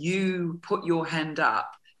where you put your hand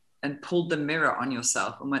up and pulled the mirror on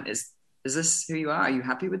yourself and went, is this who you are? Are you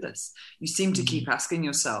happy with this? You seem to keep asking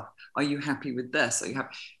yourself, are you happy with this? Are you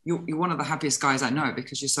happy? You're one of the happiest guys I know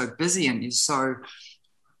because you're so busy and you're so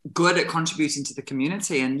good at contributing to the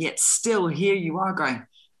community. And yet still here you are going,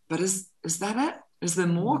 but is that it? Is there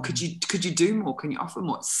more? Could you do more? Can you offer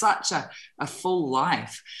more? It's such a full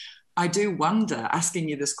life. I do wonder, asking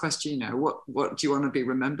you this question, what do you want to be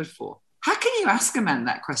remembered for? How can you ask a man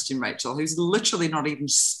that question, Rachel, who's literally not even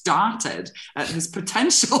started at his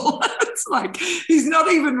potential? It's like he's not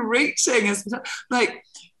even reaching his potential.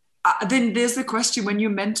 Then there's the question, when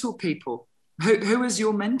you mentor people, who is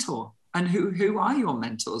your mentor and who are your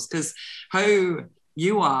mentors? Because who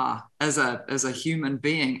you are as a human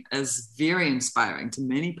being is very inspiring to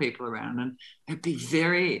many people around, and it'd be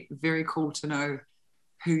very, very cool to know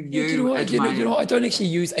who you admire. I don't actually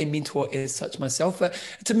use a mentor as such myself, but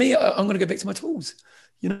to me, I'm going to go back to my tools.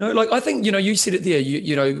 I think, you said it there.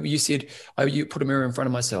 You said you put a mirror in front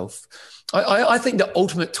of myself. I think the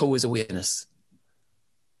ultimate tool is awareness.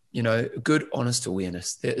 Good, honest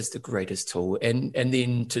awareness. That is the greatest tool. And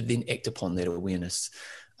then to act upon that awareness.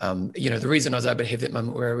 The reason I was able to have that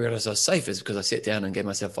moment where I realized I was safe is because I sat down and gave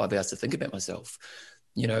myself 5 hours to think about myself.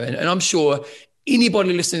 And I'm sure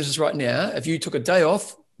anybody listening to this right now, if you took a day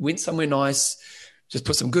off, went somewhere nice, just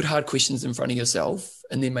put some good hard questions in front of yourself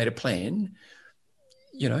and then made a plan,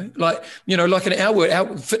 like in our world,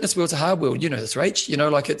 our fitness world's a hard world, this,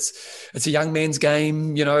 Rach, it's a young man's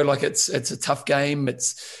game, it's a tough game.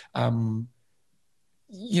 It's,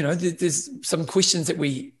 there's some questions that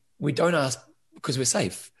we don't ask because we're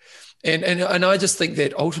safe. And I just think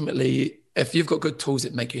that ultimately, if you've got good tools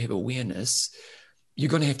that make you have awareness, you're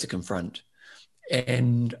going to have to confront.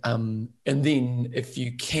 And then if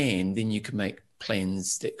you can, then you can make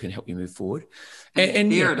plans that can help you move forward.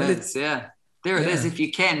 And there it is. Yeah. There it is, if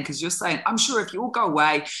you can, because you're saying, I'm sure if you all go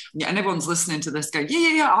away and everyone's listening to this going,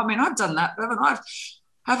 yeah. I mean, I've done that.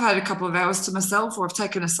 I've had a couple of hours to myself, or I've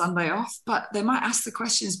taken a Sunday off, but they might ask the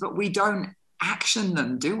questions, but we don't action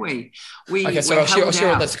them, do we? Okay, so I'll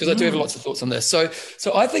share on this because I do have lots of thoughts on this. So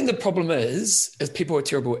I think the problem is people are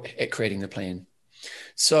terrible at creating the plan.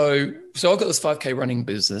 So I've got this 5K running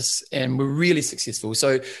business and we're really successful.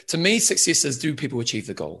 So to me, success is, do people achieve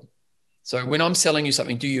the goal? So when I'm selling you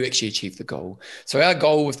something, do you actually achieve the goal? So our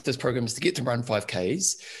goal with this program is to get to run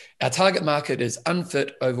 5Ks. Our target market is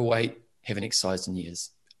unfit, overweight, haven't exercised in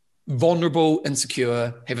years, vulnerable,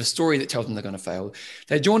 insecure, have a story that tells them they're going to fail.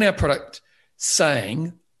 They join our product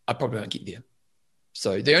saying, I probably won't get there.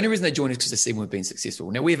 So the only reason they join is because they see we've been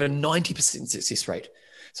successful. Now we have a 90% success rate.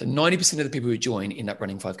 So 90% of the people who join end up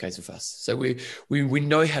running 5Ks with us. So we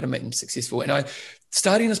know how to make them successful. And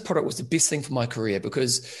starting this product was the best thing for my career,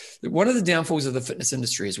 because one of the downfalls of the fitness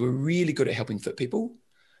industry is we're really good at helping fit people,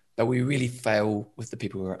 but we really fail with the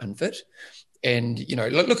people who are unfit. And, you know,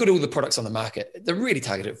 look at all the products on the market. They're really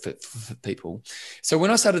targeted for people. So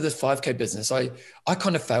when I started this 5K business, I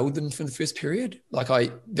kind of failed them from the first period. Like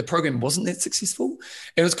the program wasn't that successful.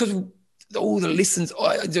 It was because all the lessons,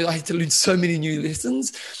 I had to learn so many new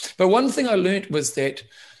lessons. But one thing I learned was that,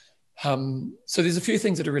 so there's a few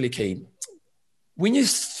things that are really key. When you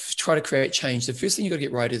try to create change, the first thing you've got to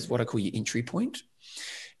get right is what I call your entry point.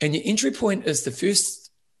 And your entry point is the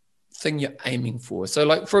first thing you're aiming for. So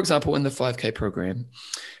like, for example, in the 5K program,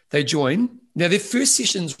 they join. Now, their first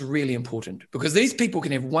session is really important because these people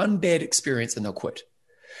can have one bad experience and they'll quit.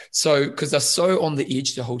 So, because they're so on the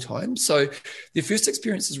edge the whole time. So their first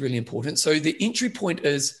experience is really important. So the entry point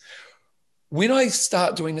is when I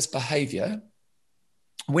start doing this behavior,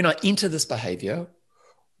 when I enter this behavior,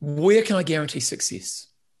 where can I guarantee success?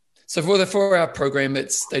 So for the 4-hour program,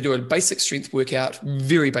 they do a basic strength workout,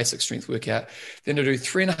 very basic strength workout. Then they do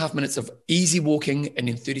 3.5 minutes of easy walking and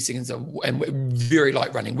then 30 seconds of and very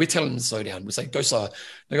light running. We're telling them to slow down. We say, go slower.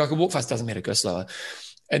 They go, I can walk fast, doesn't matter, go slower.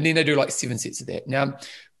 And then they do like 7 sets of that. Now,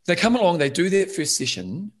 they come along, they do that first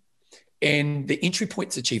session, and the entry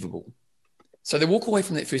point's achievable. So they walk away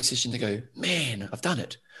from that first session, they go, man, I've done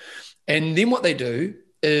it. And then what they do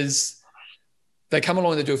is they come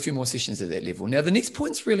along and they do a few more sessions at that level. Now, the next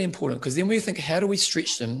point is really important because then we think, how do we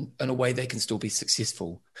stretch them in a way they can still be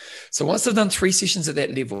successful? So once they've done 3 sessions at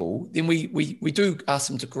that level, then we do ask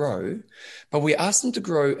them to grow, but we ask them to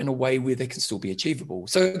grow in a way where they can still be achievable.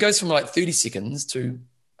 So it goes from like 30 seconds to,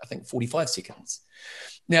 I think, 45 seconds.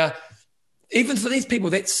 Now, even for these people,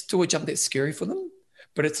 that's still a jump that's scary for them,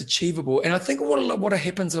 but it's achievable. And I think what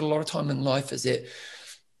happens a lot of time in life is that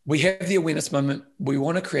we have the awareness moment, we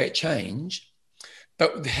want to create change,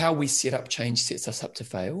 but how we set up change sets us up to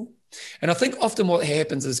fail. And I think often what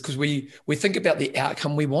happens is because we think about the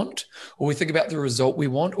outcome we want, or we think about the result we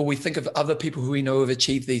want, or we think of other people who we know have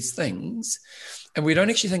achieved these things, and we don't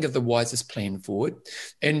actually think of the wisest plan forward.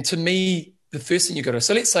 And to me, the first thing you got to,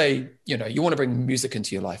 so let's say, you know, you want to bring music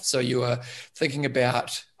into your life. So you are thinking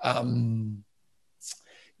about,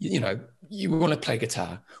 you know, you want to play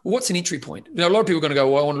guitar. Well, what's an entry point? Now, a lot of people are going to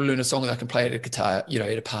go, well, I want to learn a song that I can play at a guitar, you know,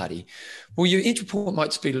 at a party. Well, your entry point might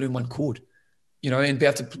just be to learn one chord, you know, and be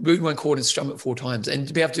able to learn one chord and strum it 4 times and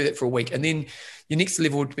to be able to do that for a week. And then your next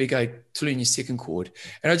level would be go to learn your second chord.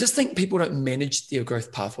 And I just think people don't manage their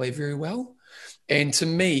growth pathway very well. And to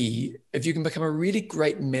me, if you can become a really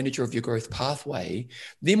great manager of your growth pathway,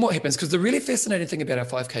 then what happens? Because the really fascinating thing about our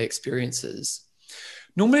 5K experiences,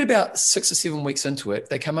 normally about 6 or 7 weeks into it,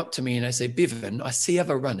 they come up to me and they say, Bevan, I see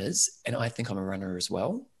other runners and I think I'm a runner as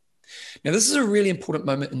well. Now, this is a really important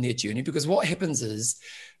moment in their journey because what happens is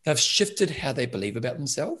they've shifted how they believe about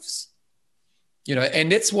themselves. You know,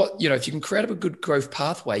 and that's what, you know, if you can create a good growth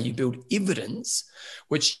pathway, you build evidence,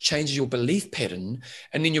 which changes your belief pattern,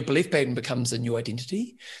 and then your belief pattern becomes a new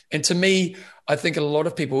identity. And to me, I think a lot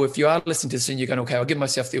of people, if you are listening to this and you're going, okay, I'll give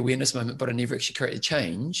myself the awareness moment, but I never actually created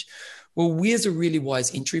change. Well, where's a really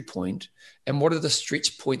wise entry point, and what are the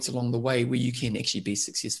stretch points along the way where you can actually be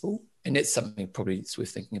successful? And that's something probably it's worth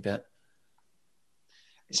thinking about.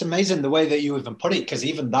 It's amazing the way that you even put it, because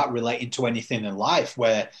even that relating to anything in life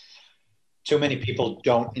where too many people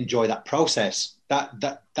don't enjoy that process.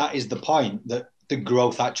 That is the point, that the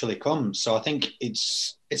growth actually comes. So I think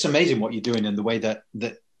it's amazing what you're doing and the way that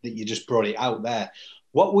you just brought it out there.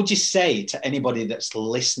 What would you say to anybody that's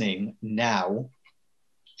listening now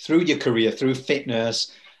through your career, through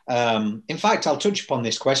fitness? In fact, I'll touch upon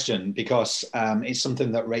this question because it's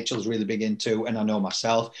something that Rachel's really big into, and I know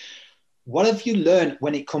myself. What have you learned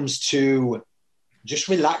when it comes to just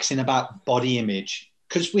relaxing about body image?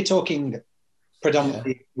 Because we're talking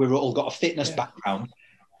predominantly, we've all got a fitness background.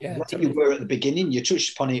 Yeah, totally. You were at the beginning, you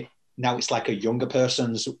touched upon it. Now it's like a younger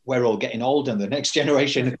person's, we're all getting older and the next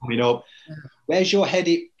generation are coming up. Yeah. Where's your head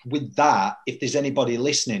with that? If there's anybody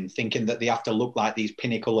listening thinking that they have to look like these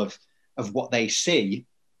pinnacle of what they see.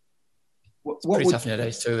 It's pretty tough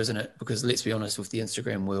nowadays too, isn't it? Because let's be honest, with the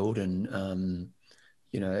Instagram world and,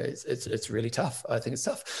 you know, it's really tough. I think it's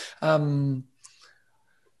tough.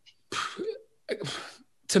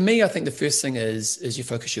 To me, I think the first thing is your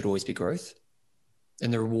focus should always be growth,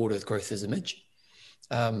 and the reward of growth is image.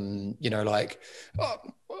 You know, like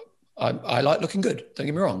I like looking good. Don't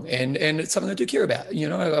get me wrong, and it's something I do care about. You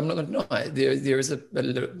know, I'm not going to deny it. There is a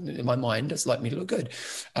little in my mind. It's like me to look good.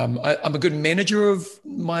 I'm a good manager of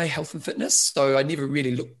my health and fitness, so I never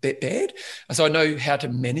really look that bad. So I know how to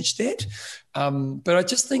manage that. But I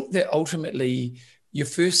just think that ultimately your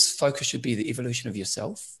first focus should be the evolution of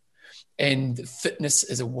yourself. And fitness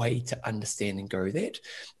is a way to understand and grow that.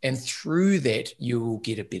 And through that, you will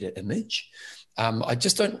get a better image. I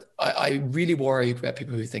just don't. I really worry about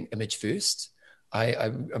people who think image first.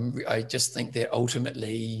 I just think that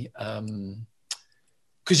ultimately,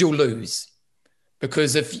 because you'll lose,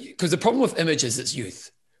 because the problem with image is it's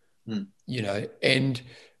youth, and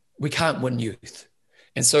we can't win youth.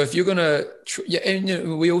 And so if you're going to,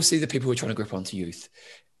 we all see the people who are trying to grip onto youth,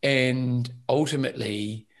 and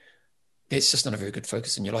ultimately that's just not a very good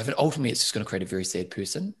focus in your life. And ultimately it's just going to create a very sad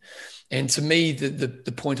person. And to me,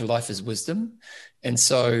 the point of life is wisdom. And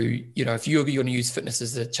so, if you're going to use fitness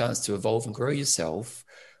as a chance to evolve and grow yourself,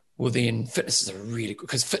 well, then fitness is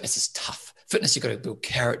because fitness is tough. Fitness, you've got to build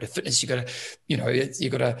character. Fitness, you've got to,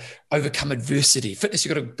 you've got to overcome adversity. Fitness,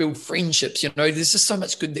 you've got to build friendships. There's just so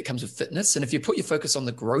much good that comes with fitness. And if you put your focus on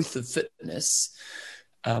the growth of fitness,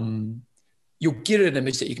 you'll get an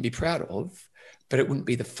image that you can be proud of, but it wouldn't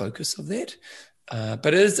be the focus of that.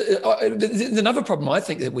 But it is another problem I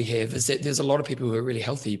think that we have is that there's a lot of people who are really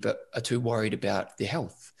healthy but are too worried about their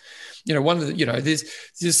health.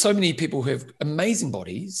 There's so many people who have amazing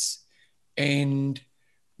bodies and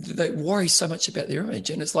they worry so much about their image.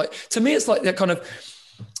 And it's like, to me, it's like that kind of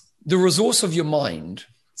the resource of your mind.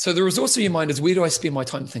 So the resource of your mind is, where do I spend my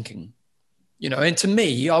time thinking? And to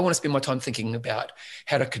me, I want to spend my time thinking about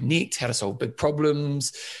how to connect, how to solve big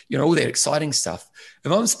problems, all that exciting stuff.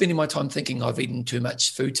 If I'm spending my time thinking I've eaten too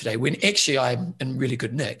much food today, when actually I'm in really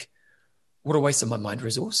good nick, what a waste of my mind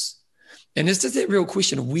resource. And it's just that real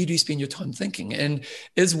question of, where do you spend your time thinking? And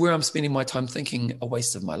is where I'm spending my time thinking a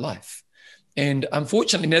waste of my life? And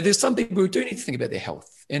unfortunately, now there's some people who do need to think about their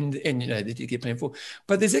health and they do get planned for,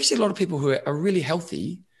 but there's actually a lot of people who are really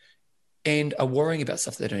healthy and are worrying about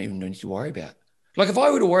stuff they don't even need to worry about. Like if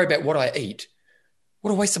I were to worry about what I eat,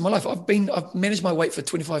 what a waste of my life. I've managed my weight for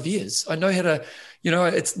 25 years. I know how to,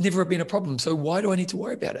 it's never been a problem. So why do I need to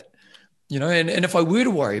worry about it? And if I were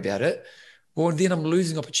to worry about it, well, then I'm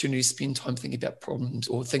losing opportunity to spend time thinking about problems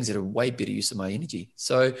or things that are way better use of my energy.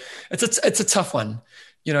 So it's a tough one,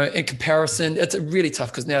 in comparison. It's really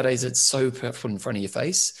tough because nowadays it's so put in front of your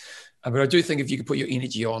face. But I do think if you could put your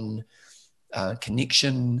energy on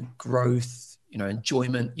connection, growth,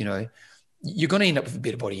 enjoyment, you're going to end up with a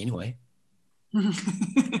better body anyway.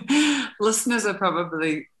 Listeners are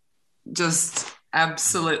probably just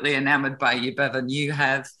absolutely enamored by you, Bevan. You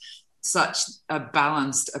have such a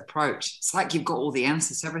balanced approach. It's like you've got all the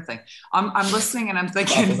answers to everything. I'm listening and I'm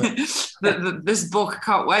thinking that this book, I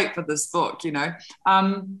can't wait for this book,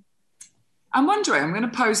 I'm wondering, I'm going to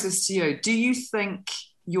pose this to you. Do you think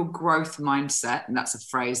your growth mindset, and that's a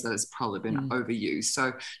phrase that has probably been overused,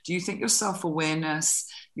 so do you think your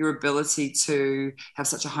self-awareness, your ability to have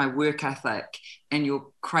such a high work ethic and your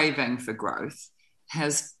craving for growth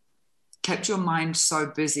has kept your mind so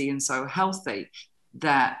busy and so healthy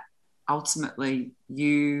that ultimately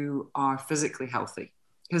you are physically healthy?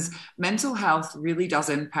 Because mental health really does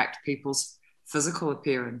impact people's physical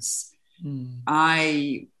appearance.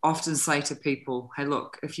 I often say to people, hey,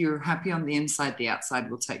 look, if you're happy on the inside, the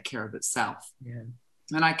outside will take care of itself. Yeah.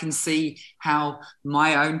 And I can see how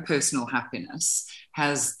my own personal happiness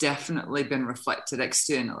has definitely been reflected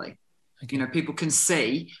externally. Okay. People can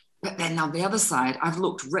see, but then on the other side, I've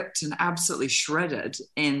looked ripped and absolutely shredded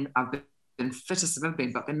and I've been fittest I've ever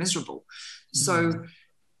been, but they're miserable. So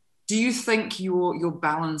do you think your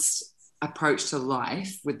balanced approach to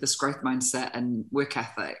life with this growth mindset and work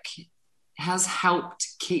ethic has helped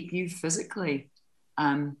keep you physically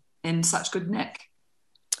in such good nick?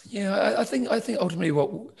 Yeah, I think ultimately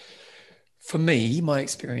for me, my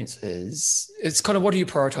experience is, it's kind of, what do you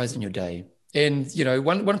prioritize in your day? And,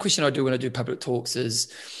 one question I do when I do public talks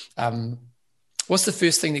is, what's the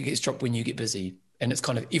first thing that gets dropped when you get busy? And it's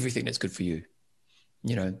kind of everything that's good for you.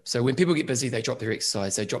 So when people get busy, they drop their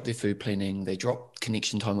exercise, they drop their food planning, they drop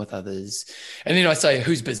connection time with others. And then I say,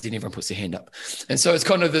 who's busy? And everyone puts their hand up. And so it's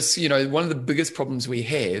kind of this, one of the biggest problems we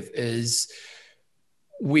have is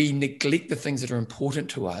we neglect the things that are important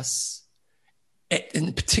to us,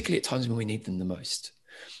 and particularly at times when we need them the most.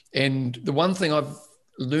 And the one thing I've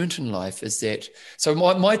learned in life is that, so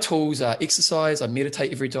my tools are exercise, I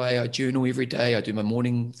meditate every day, I journal every day, I do my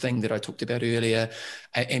morning thing that I talked about earlier,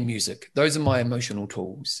 and music. Those are my emotional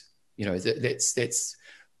tools. That's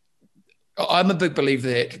I'm a big believer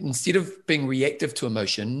that instead of being reactive to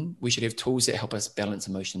emotion, we should have tools that help us balance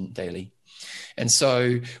emotion daily. And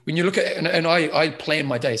so when you look at, and I plan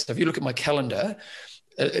my day. So if you look at my calendar,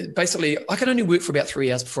 basically I can only work for about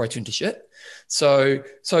 3 hours before I turn to shit. So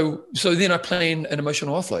then I plan an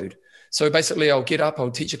emotional offload. So basically I'll get up,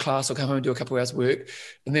 I'll teach a class, I'll come home and do a couple of hours work,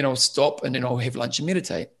 and then I'll stop and then I'll have lunch and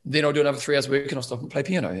meditate. Then I'll do another 3 hours work and I'll stop and play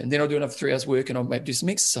piano. And then I'll do another 3 hours work and I'll maybe do some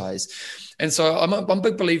exercise. And so I'm a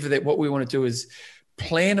big believer that what we want to do is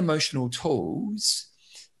plan emotional tools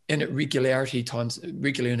in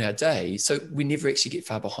regularly in our day, so we never actually get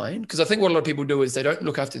far behind. Because I think what a lot of people do is they don't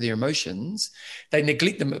look after their emotions, they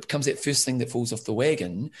neglect them, it becomes that first thing that falls off the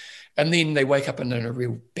wagon, and then they wake up in a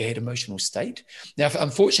real bad emotional state. Now,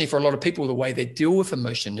 unfortunately for a lot of people, the way they deal with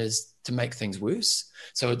emotion is to make things worse.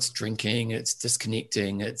 So it's drinking, it's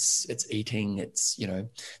disconnecting, it's eating, it's, you know,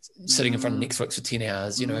 sitting in front of Netflix for 10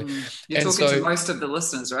 hours, you know. You're talking to most of the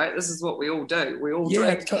listeners, right? This is what we all do. We all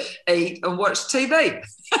drink, eat, and watch TV.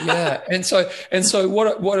 Yeah. And so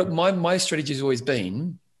what my strategy has always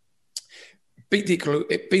been, beat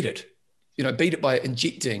it. You know, beat it by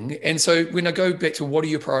injecting. And so when I go back to what are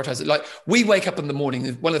you prioritizing? Like, we wake up in the morning,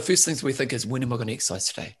 one of the first things we think is, when am I going to exercise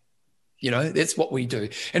today? You know, that's what we do.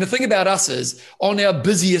 And the thing about us is, on our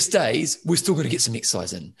busiest days, we're still going to get some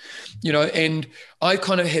exercise in, you know, and I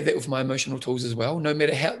kind of have that with my emotional tools as well, no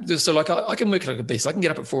matter how. So like I can work like a beast. I can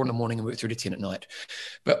get up at 4 a.m. and work through to 10 at night.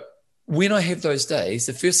 But when I have those days,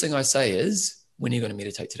 the first thing I say is, when are you going to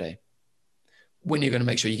meditate today? When are you going to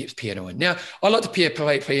make sure you get the piano in? Now, I like to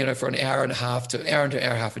play piano for an hour and a half to an hour and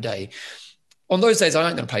a half a day. On those days, I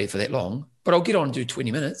ain't going to play for that long, but I'll get on and do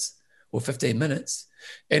 20 minutes or 15 minutes.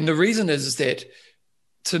 And the reason is that,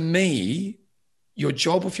 to me, your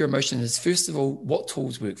job with your emotion is, first of all, what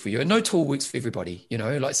tools work for you. And no tool works for everybody, you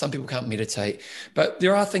know, like some people can't meditate, but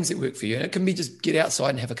there are things that work for you. And it can be just get outside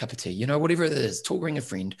and have a cup of tea, you know, whatever it is, ring a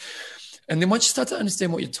friend. And then once you start to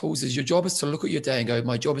understand what your tools is, your job is to look at your day and go,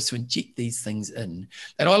 my job is to inject these things in.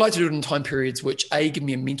 And I like to do it in time periods which give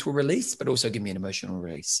me a mental release, but also give me an emotional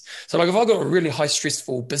release. So like if I've got a really high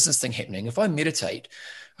stressful business thing happening, if I meditate,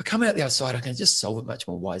 I come out the outside, I can just solve it much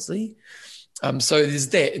more wisely. So there's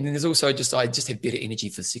that. And then there's also I just have better energy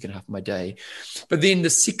for the second half of my day. But then the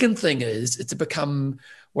second thing is to become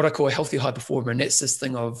what I call a healthy high performer. And that's this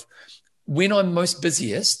thing of, when I'm most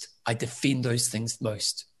busiest, I defend those things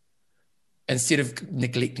most, instead of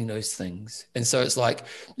neglecting those things. And so it's like,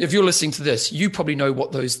 if you're listening to this, you probably know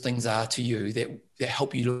what those things are to you that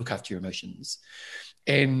help you look after your emotions.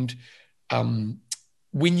 And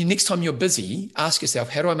when next time you're busy, ask yourself,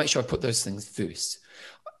 how do I make sure I put those things first?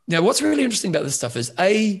 Now, what's really interesting about this stuff is,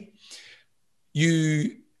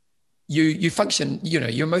 you function, you know,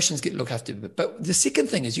 your emotions get looked after. But the second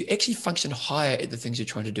thing is, you actually function higher at the things you're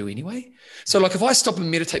trying to do anyway. So like if I stop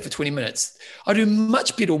and meditate for 20 minutes, I do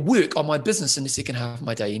much better work on my business in the second half of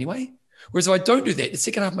my day anyway. Whereas if I don't do that, the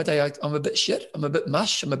second half of my day, I'm a bit shit, I'm a bit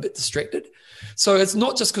mush, I'm a bit distracted. So it's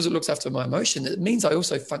not just because it looks after my emotion, it means I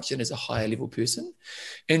also function as a higher level person.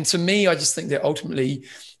 And to me, I just think that ultimately,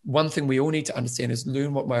 one thing we all need to understand is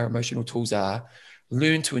learn what my emotional tools are,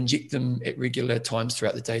 learn to inject them at regular times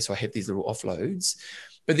throughout the day, so I have these little offloads,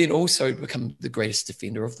 but then also become the greatest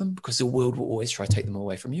defender of them, because the world will always try to take them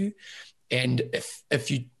away from you. And if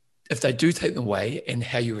they do take them away and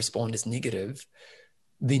how you respond is negative,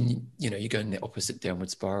 then, you know, you go in the opposite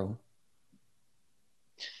downward spiral.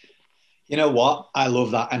 You know what? I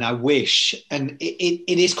love that. And I wish, and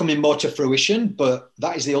it is coming more to fruition, but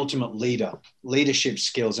that is the ultimate leadership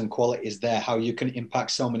skills and qualities there, how you can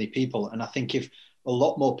impact so many people. And I think if a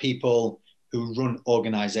lot more people who run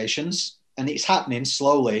organizations, and it's happening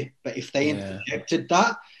slowly, but if they interjected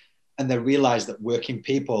that and they realized that working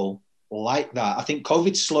people like that, I think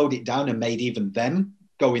COVID slowed it down and made even them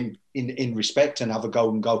go in respect and have a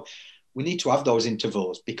go and go, we need to have those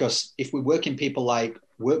intervals, because if we're working people like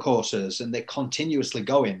workhorses and they're continuously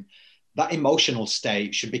going, that emotional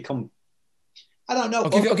state should become, I don't know. I'll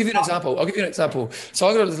give you an example. So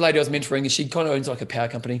I got this lady I was mentoring, and she kind of owns like a power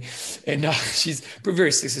company, and she's a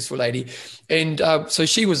very successful lady. And so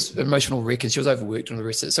she was an emotional wreck, and she was overworked and all the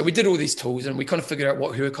rest of it. So we did all these tools, and we kind of figured out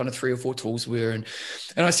what her kind of 3 or 4 tools were. And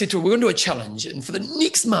I said to her, we're going to do a challenge. And for the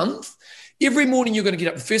next month, every morning you're going to get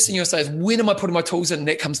up, the first thing you'll say is, when am I putting my tools in? And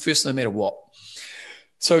that comes first no matter what.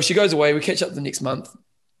 So she goes away. We catch up the next month.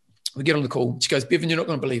 We get on the call. She goes, Bevan, you're not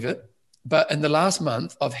going to believe it, but in the last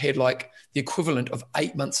month, I've had like the equivalent of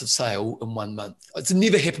 8 months of sale in 1 month. It's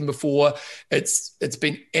never happened before. It's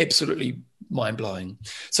been absolutely mind-blowing.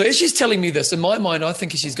 So as she's telling me this, in my mind, I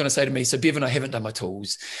think she's going to say to me, so Bevan, I haven't done my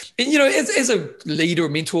tools. And, you know, as a leader or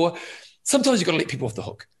mentor, sometimes you've got to let people off the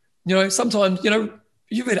hook. You know, sometimes, you know,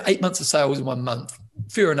 you've had 8 months of sales in 1 month.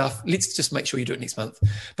 Fair enough. Let's just make sure you do it next month.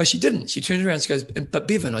 But she didn't. She turned around and she goes, but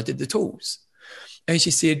Bevan, I did the tools. And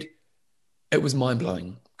she said, it was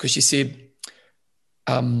mind-blowing, because she said,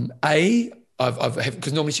 because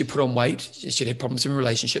normally she put on weight. She'd had problems in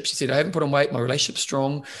relationships. She said, I haven't put on weight. My relationship's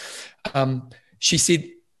strong. She said,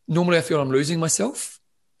 normally I feel I'm losing myself.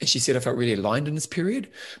 And she said, I felt really aligned in this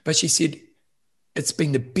period. But she said, it's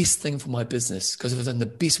been the best thing for my business, because I've done the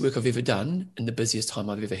best work I've ever done in the busiest time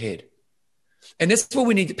I've ever had. And that's what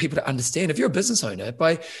we need people to understand. If you're a business owner,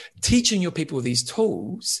 by teaching your people these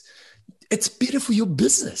tools, it's better for your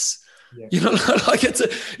business. Yeah. You know, like it's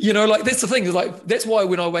that's the thing. Like, that's why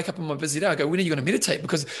when I wake up on my busy day, I go, when are you going to meditate?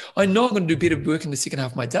 Because I know I'm going to do better work in the second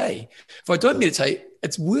half of my day. If I don't meditate,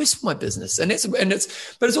 it's worse for my business.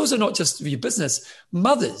 But it's also not just for your business.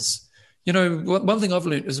 Mothers, you know, one thing I've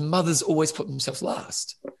learned is mothers always put themselves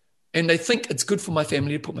last, and they think it's good for my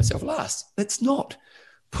family to put myself last. It's not.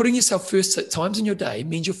 Putting yourself first at times in your day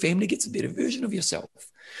means your family gets a better version of yourself.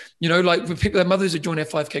 You know, like for people, mothers who join our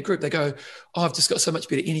 5K group, they go, oh, I've just got so much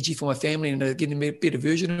better energy for my family and they're getting a better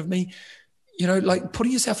version of me. You know, like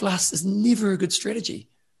putting yourself last is never a good strategy.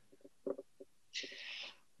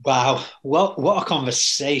 Wow. Well, what a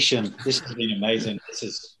conversation. This has been amazing. This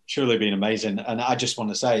has truly been amazing. And I just want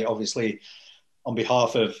to say, obviously, on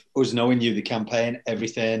behalf of us knowing you, the campaign,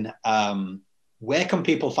 everything, where can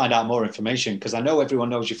people find out more information? Because I know everyone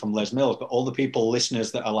knows you from Les Mills, but all the people,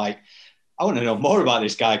 listeners that are like, I want to know more about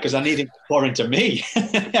this guy because I need him to pour into me.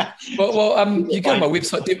 well, you go to my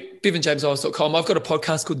website, bevanjameseyles.com. I've got a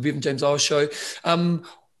podcast called the Bevan James Eyles Show.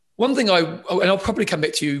 One thing and I'll probably come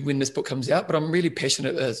back to you when this book comes out, but I'm really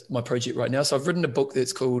passionate as my project right now. So I've written a book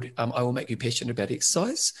that's called I Will Make You Passionate About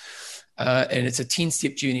Exercise. And it's a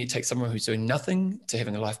 10-step journey. It takes someone who's doing nothing to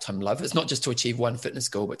having a lifetime love. It's not just to achieve one fitness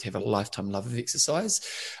goal, but to have a lifetime love of exercise.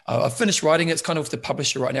 I've finished writing it. It's kind of with the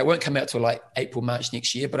publisher right now. It won't come out till like April, March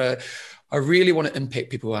next year, but I really want to impact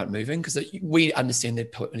people who aren't moving because we understand the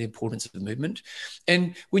importance of the movement.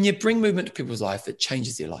 And when you bring movement to people's life, it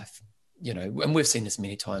changes their life. You know, and we've seen this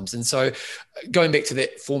many times. And so going back to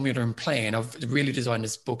that formula and plan, I've really designed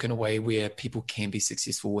this book in a way where people can be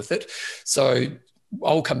successful with it. So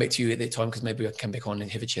I'll come back to you at that time because maybe I can come back on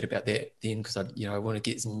and have a chat about that then because I want to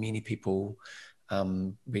get as many people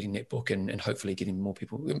reading that book and hopefully getting more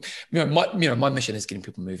people. My mission is getting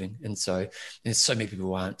people moving, and so there's so many people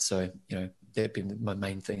who aren't. So that'd be my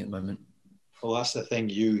main thing at the moment. Well, that's the thing.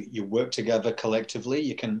 You work together collectively.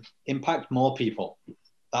 You can impact more people.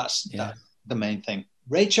 That's the main thing.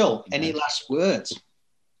 Rachel, any last words?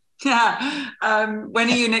 Yeah. When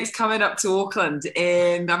are you next coming up to Auckland?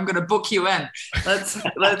 And I'm going to book you in.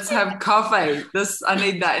 Let's have coffee. I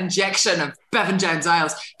need that injection of Bevan James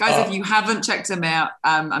Eyles. Guys, if you haven't checked him out,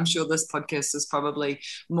 I'm sure this podcast is probably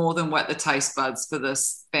more than wet the taste buds for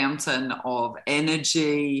this fountain of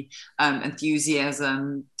energy,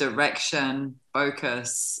 enthusiasm, direction,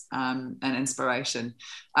 focus, and inspiration.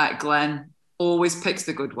 Glenn always picks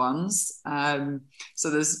the good ones. So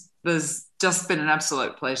there's just been an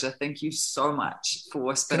absolute pleasure. Thank you so much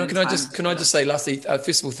for spending time. Can I just say lastly,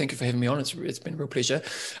 first of all, thank you for having me on. It's been a real pleasure.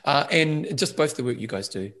 And just both the work you guys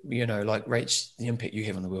do, like Rach, the impact you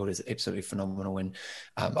have on the world is absolutely phenomenal. And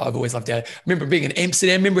I've always loved it. I remember being in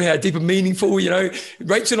Amsterdam, remember how deep and meaningful,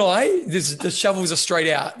 Rach and I, the shovels are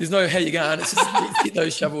straight out. There's no how you going. It's just get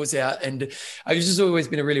those shovels out. And it's just always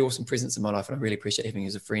been a really awesome presence in my life. And I really appreciate having you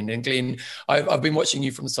as a friend. And Glenn, I've been watching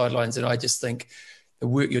you from the sidelines and I just think, the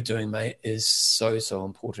work you're doing, mate, is so, so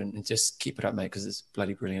important. And just keep it up, mate, because it's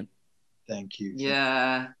bloody brilliant. Thank you.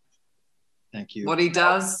 Yeah. Thank you. What he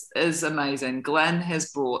does is amazing. Glenn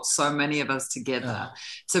has brought so many of us together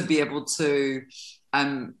to be able to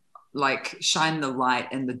shine the light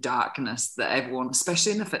in the darkness that everyone,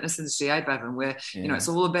 especially in the fitness industry, Bevan, where, it's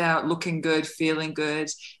all about looking good, feeling good.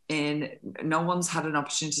 And no one's had an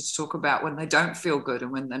opportunity to talk about when they don't feel good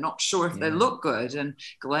and when they're not sure if they look good. And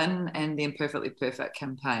Glenn and the Imperfectly Perfect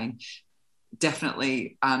campaign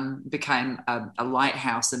definitely became a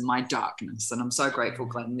lighthouse in my darkness. And I'm so grateful,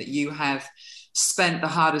 Glenn, that you have spent the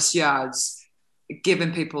hardest yards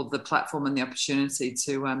giving people the platform and the opportunity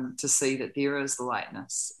to see that there is the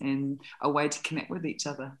lightness and a way to connect with each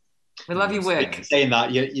other. We love your work. Saying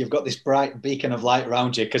that, you've got this bright beacon of light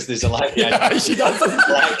around you because there's a light. She does.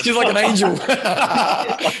 She's like an angel.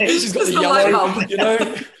 She's got the yellow,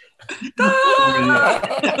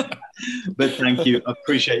 But thank you. I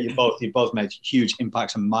appreciate you both. You both made huge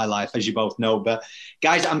impacts on my life, as you both know. But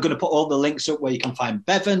guys, I'm going to put all the links up where you can find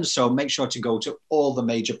Bevan. So make sure to go to all the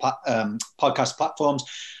major podcast platforms.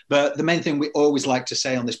 But the main thing we always like to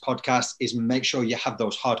say on this podcast is make sure you have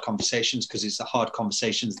those hard conversations because it's the hard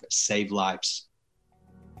conversations that save lives.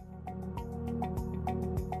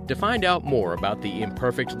 To find out more about the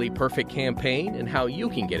Imperfectly Perfect campaign and how you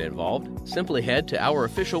can get involved, simply head to our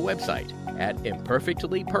official website at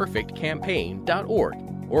imperfectlyperfectcampaign.org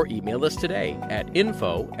or email us today at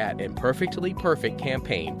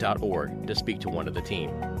info@imperfectlyperfectcampaign.org to speak to one of the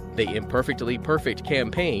team. The Imperfectly Perfect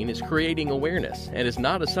campaign is creating awareness and is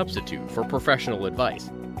not a substitute for professional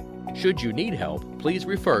advice. Should you need help, please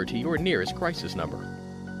refer to your nearest crisis number.